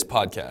enjoying this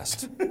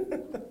podcast,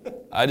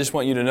 I just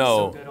want you to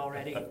know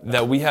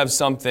that we have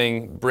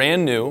something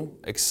brand new,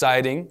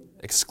 exciting,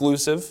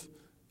 exclusive,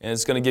 and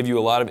it's going to give you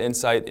a lot of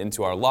insight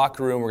into our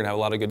locker room. We're going to have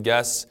a lot of good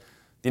guests.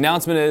 The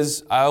announcement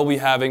is I'll be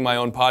having my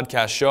own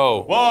podcast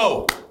show.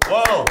 Whoa!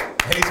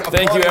 Hey,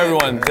 Thank you,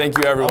 everyone. Thank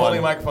you, everyone. I'm holding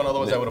a microphone,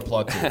 otherwise I would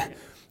applaud too.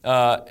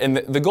 And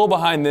the goal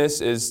behind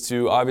this is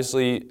to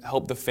obviously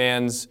help the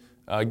fans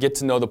get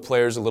to know the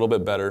players a little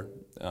bit better.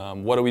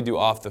 What do we do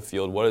off the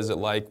field? What is it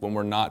like when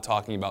we're not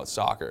talking about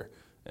soccer?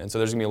 And so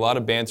there's going to be a lot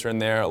of banter in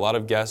there, a lot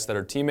of guests that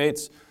are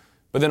teammates.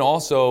 But then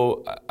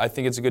also, I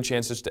think it's a good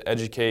chance just to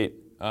educate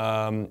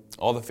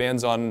all the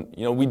fans on,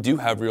 we do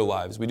have real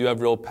lives. We do have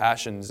real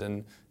passions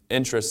and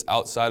interests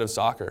outside of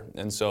soccer.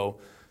 And so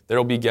there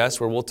will be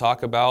guests where we'll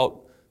talk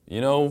about,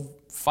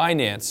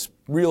 finance,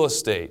 real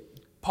estate,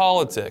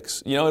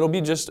 politics. It'll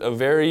be just a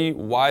very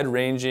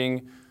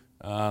wide-ranging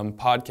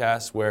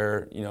podcast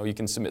where, you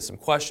can submit some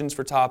questions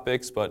for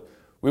topics, but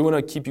we want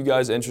to keep you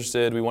guys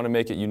interested. We want to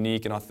make it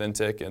unique and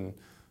authentic, and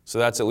so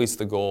that's at least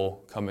the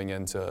goal coming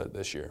into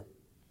this year.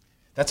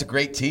 That's a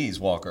great tease,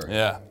 Walker.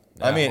 Yeah.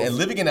 I mean, and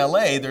living in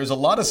LA, there's a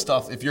lot of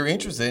stuff. If you're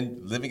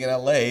interested, living in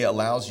LA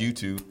allows you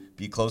to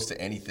be close to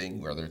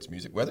anything, whether it's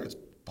music, whether it's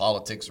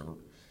politics, or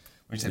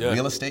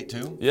real estate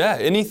too. Yeah,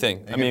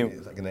 anything.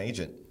 It's like an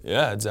agent.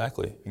 Yeah,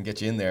 exactly. Can get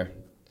you in there.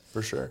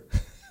 For sure.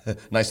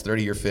 Nice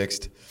 30-year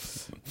fixed.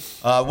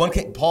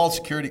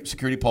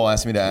 Security Paul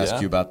asked me to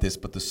ask you about this,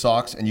 but the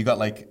socks, and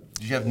did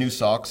you have new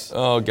socks?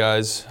 Oh,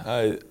 guys,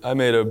 I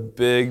made a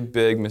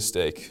big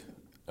mistake.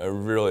 A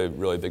really,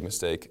 really big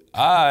mistake.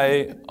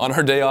 On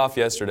our day off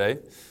yesterday,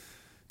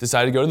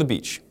 decided to go to the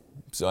beach.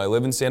 So I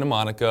live in Santa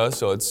Monica,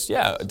 so it's,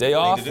 a day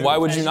off. Why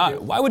would you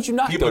not? Why would you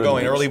not People go to are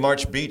going the beach? early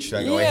March beach.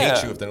 I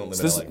hate you if they don't live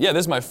in LA. Yeah,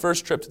 this is my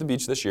first trip to the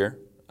beach this year.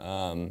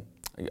 I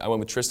went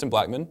with Tristan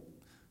Blackman.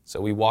 So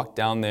we walked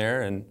down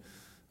there, and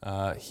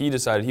he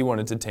decided he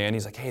wanted to tan.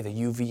 He's like, hey, the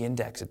UV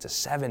index, it's a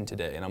 7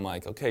 today. And I'm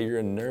like, okay, you're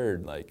a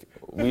nerd. Like,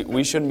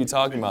 we shouldn't be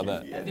talking about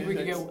that. I think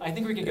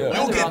we can get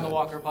weather on the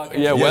Walker podcast.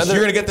 Yeah, yes, weather.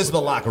 You're going to get this in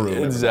the locker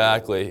room.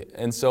 Exactly.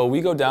 And so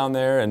we go down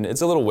there, and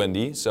it's a little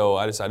windy, so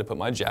I decided to put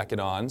my jacket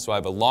on. So I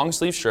have a long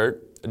sleeve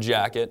shirt, a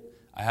jacket.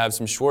 I have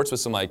some shorts with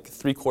some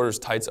 3/4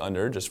 tights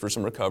under, just for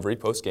some recovery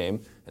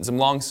post-game, and some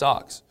long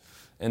socks.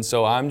 And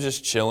so I'm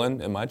just chilling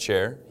in my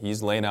chair.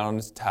 He's laying out on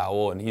his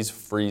towel, and he's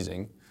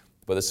freezing.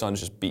 But the sun's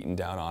just beating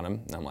down on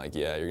him. And I'm like,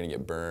 yeah, you're going to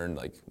get burned,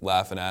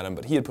 laughing at him.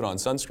 But he had put on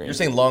sunscreen. You're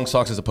saying long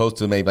socks as opposed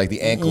to maybe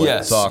the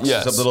anklet socks?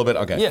 Yes. A little bit?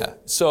 Okay. Yeah.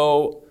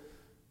 So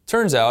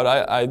turns out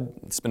I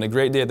spent a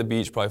great day at the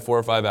beach, probably 4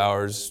 or 5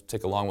 hours,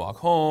 take a long walk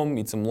home,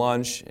 eat some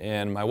lunch,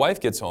 and my wife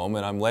gets home,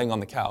 and I'm laying on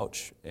the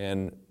couch.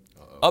 And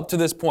up to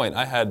this point,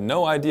 I had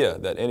no idea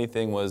that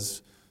anything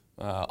was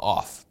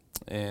off.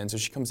 And so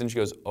she comes in and she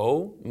goes,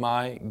 oh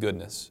my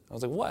goodness. I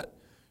was like, what?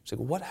 She's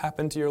like, what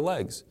happened to your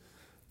legs?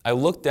 I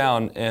look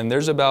down, and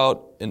there's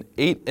about an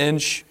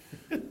 8-inch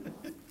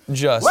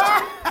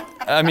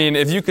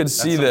if you could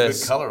see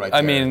this. Good color right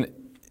there.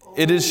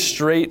 It is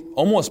straight,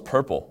 almost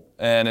purple,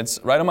 and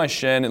it's right on my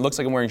shin. It looks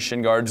like I'm wearing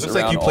shin guards. It looks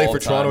like you play for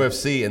Toronto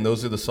FC, and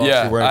those are the socks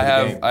you're wearing for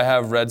the game. I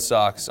have red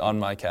socks on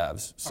my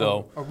calves.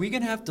 So are we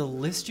going to have to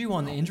list you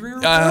on the injury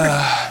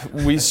report?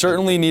 We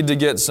certainly need to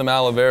get some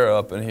aloe vera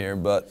up in here,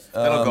 but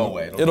it'll go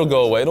away. It'll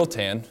go away. It'll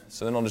tan,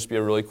 so then it'll just be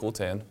a really cool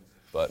tan.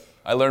 But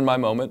I learned my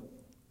moment.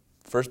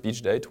 First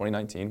beach day,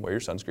 2019. Wear your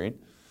sunscreen.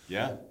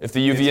 Yeah. If the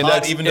UV index,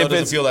 hot, even though it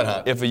doesn't feel that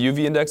hot. If a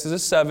UV index is a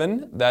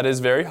 7, that is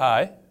very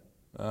high.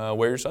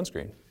 Wear your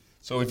sunscreen.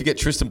 So if you get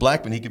Tristan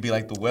Blackman, he could be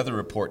like the weather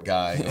report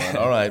guy. Going,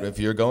 all right, if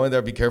you're going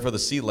there, be careful of the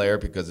sea layer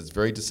because it's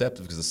very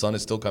deceptive because the sun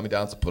is still coming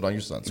down. So put on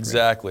your sunscreen.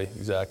 Exactly.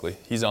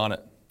 He's on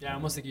it. Yeah, I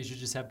almost think you should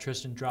just have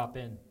Tristan drop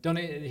in.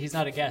 He's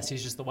not a guest.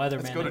 He's just the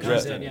weatherman that comes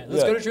Tristan. in. Yeah,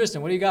 let's go to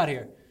Tristan. What do you got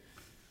here?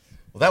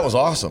 Well, that was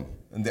awesome.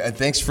 And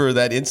thanks for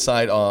that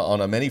insight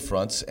on many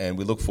fronts. And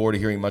we look forward to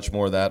hearing much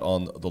more of that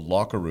on the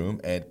locker room.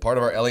 And part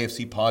of our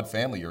LAFC pod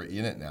family, you're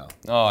in it now.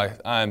 Oh,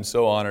 I'm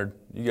so honored.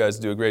 You guys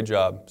do a great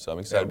job. So I'm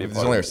excited to be a part of it.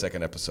 It's only our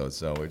second episode,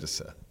 so we're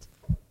just...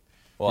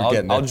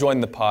 I'll join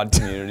the pod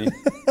community.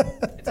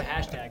 It's a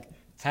hashtag.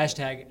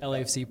 Hashtag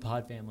LAFC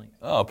pod family.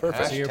 Oh,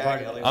 perfect. So you're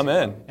part of it. I'm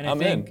in.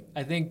 And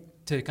I think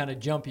to kind of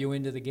jump you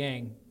into the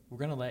gang, we're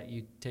going to let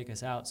you take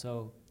us out.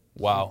 So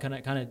wow. Kind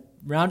of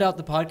round out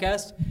the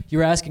podcast. You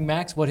were asking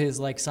Max what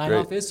his sign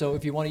off is. So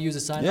if you want to use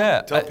a sign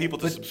off, tell people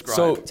to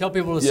subscribe. Tell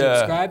people to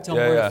subscribe. Tell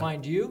them where to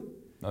find you.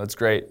 No, that's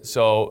great.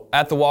 So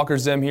at the Walker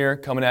Zim here,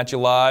 coming at you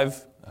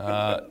live.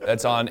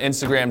 That's on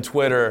Instagram,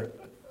 Twitter,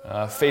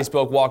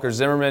 Facebook, Walker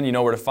Zimmerman. You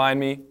know where to find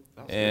me.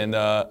 And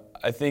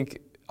I think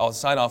I'll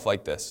sign off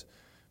like this.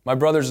 My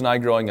brothers and I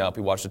growing up,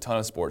 we watched a ton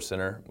of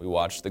SportsCenter. We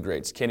watched the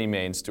greats, Kenny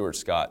Mayne, Stuart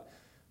Scott,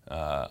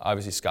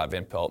 obviously Scott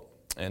Van Pelt.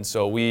 And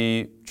so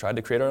we tried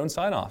to create our own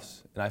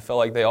sign-offs. And I felt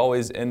like they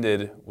always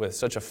ended with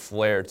such a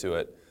flair to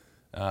it.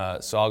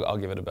 So I'll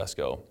give it a best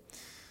go.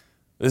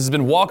 This has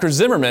been Walker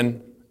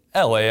Zimmerman,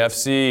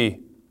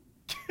 LAFC.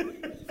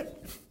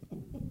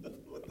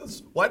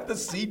 Why did the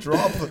C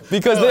drop?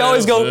 Because they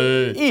always go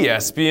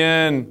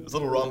ESPN. It's a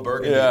little Ron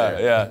Burgundy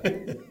there.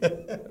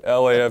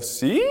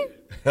 LAFC?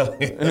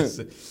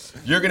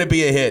 You're going to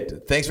be a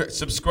hit. Thanks for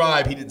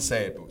subscribe. He didn't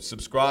say it, but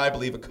subscribe,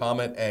 leave a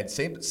comment, and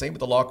same with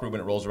the locker room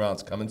when it rolls around.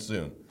 It's coming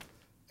soon.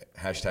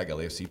 Hashtag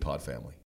LAFC Pod Family.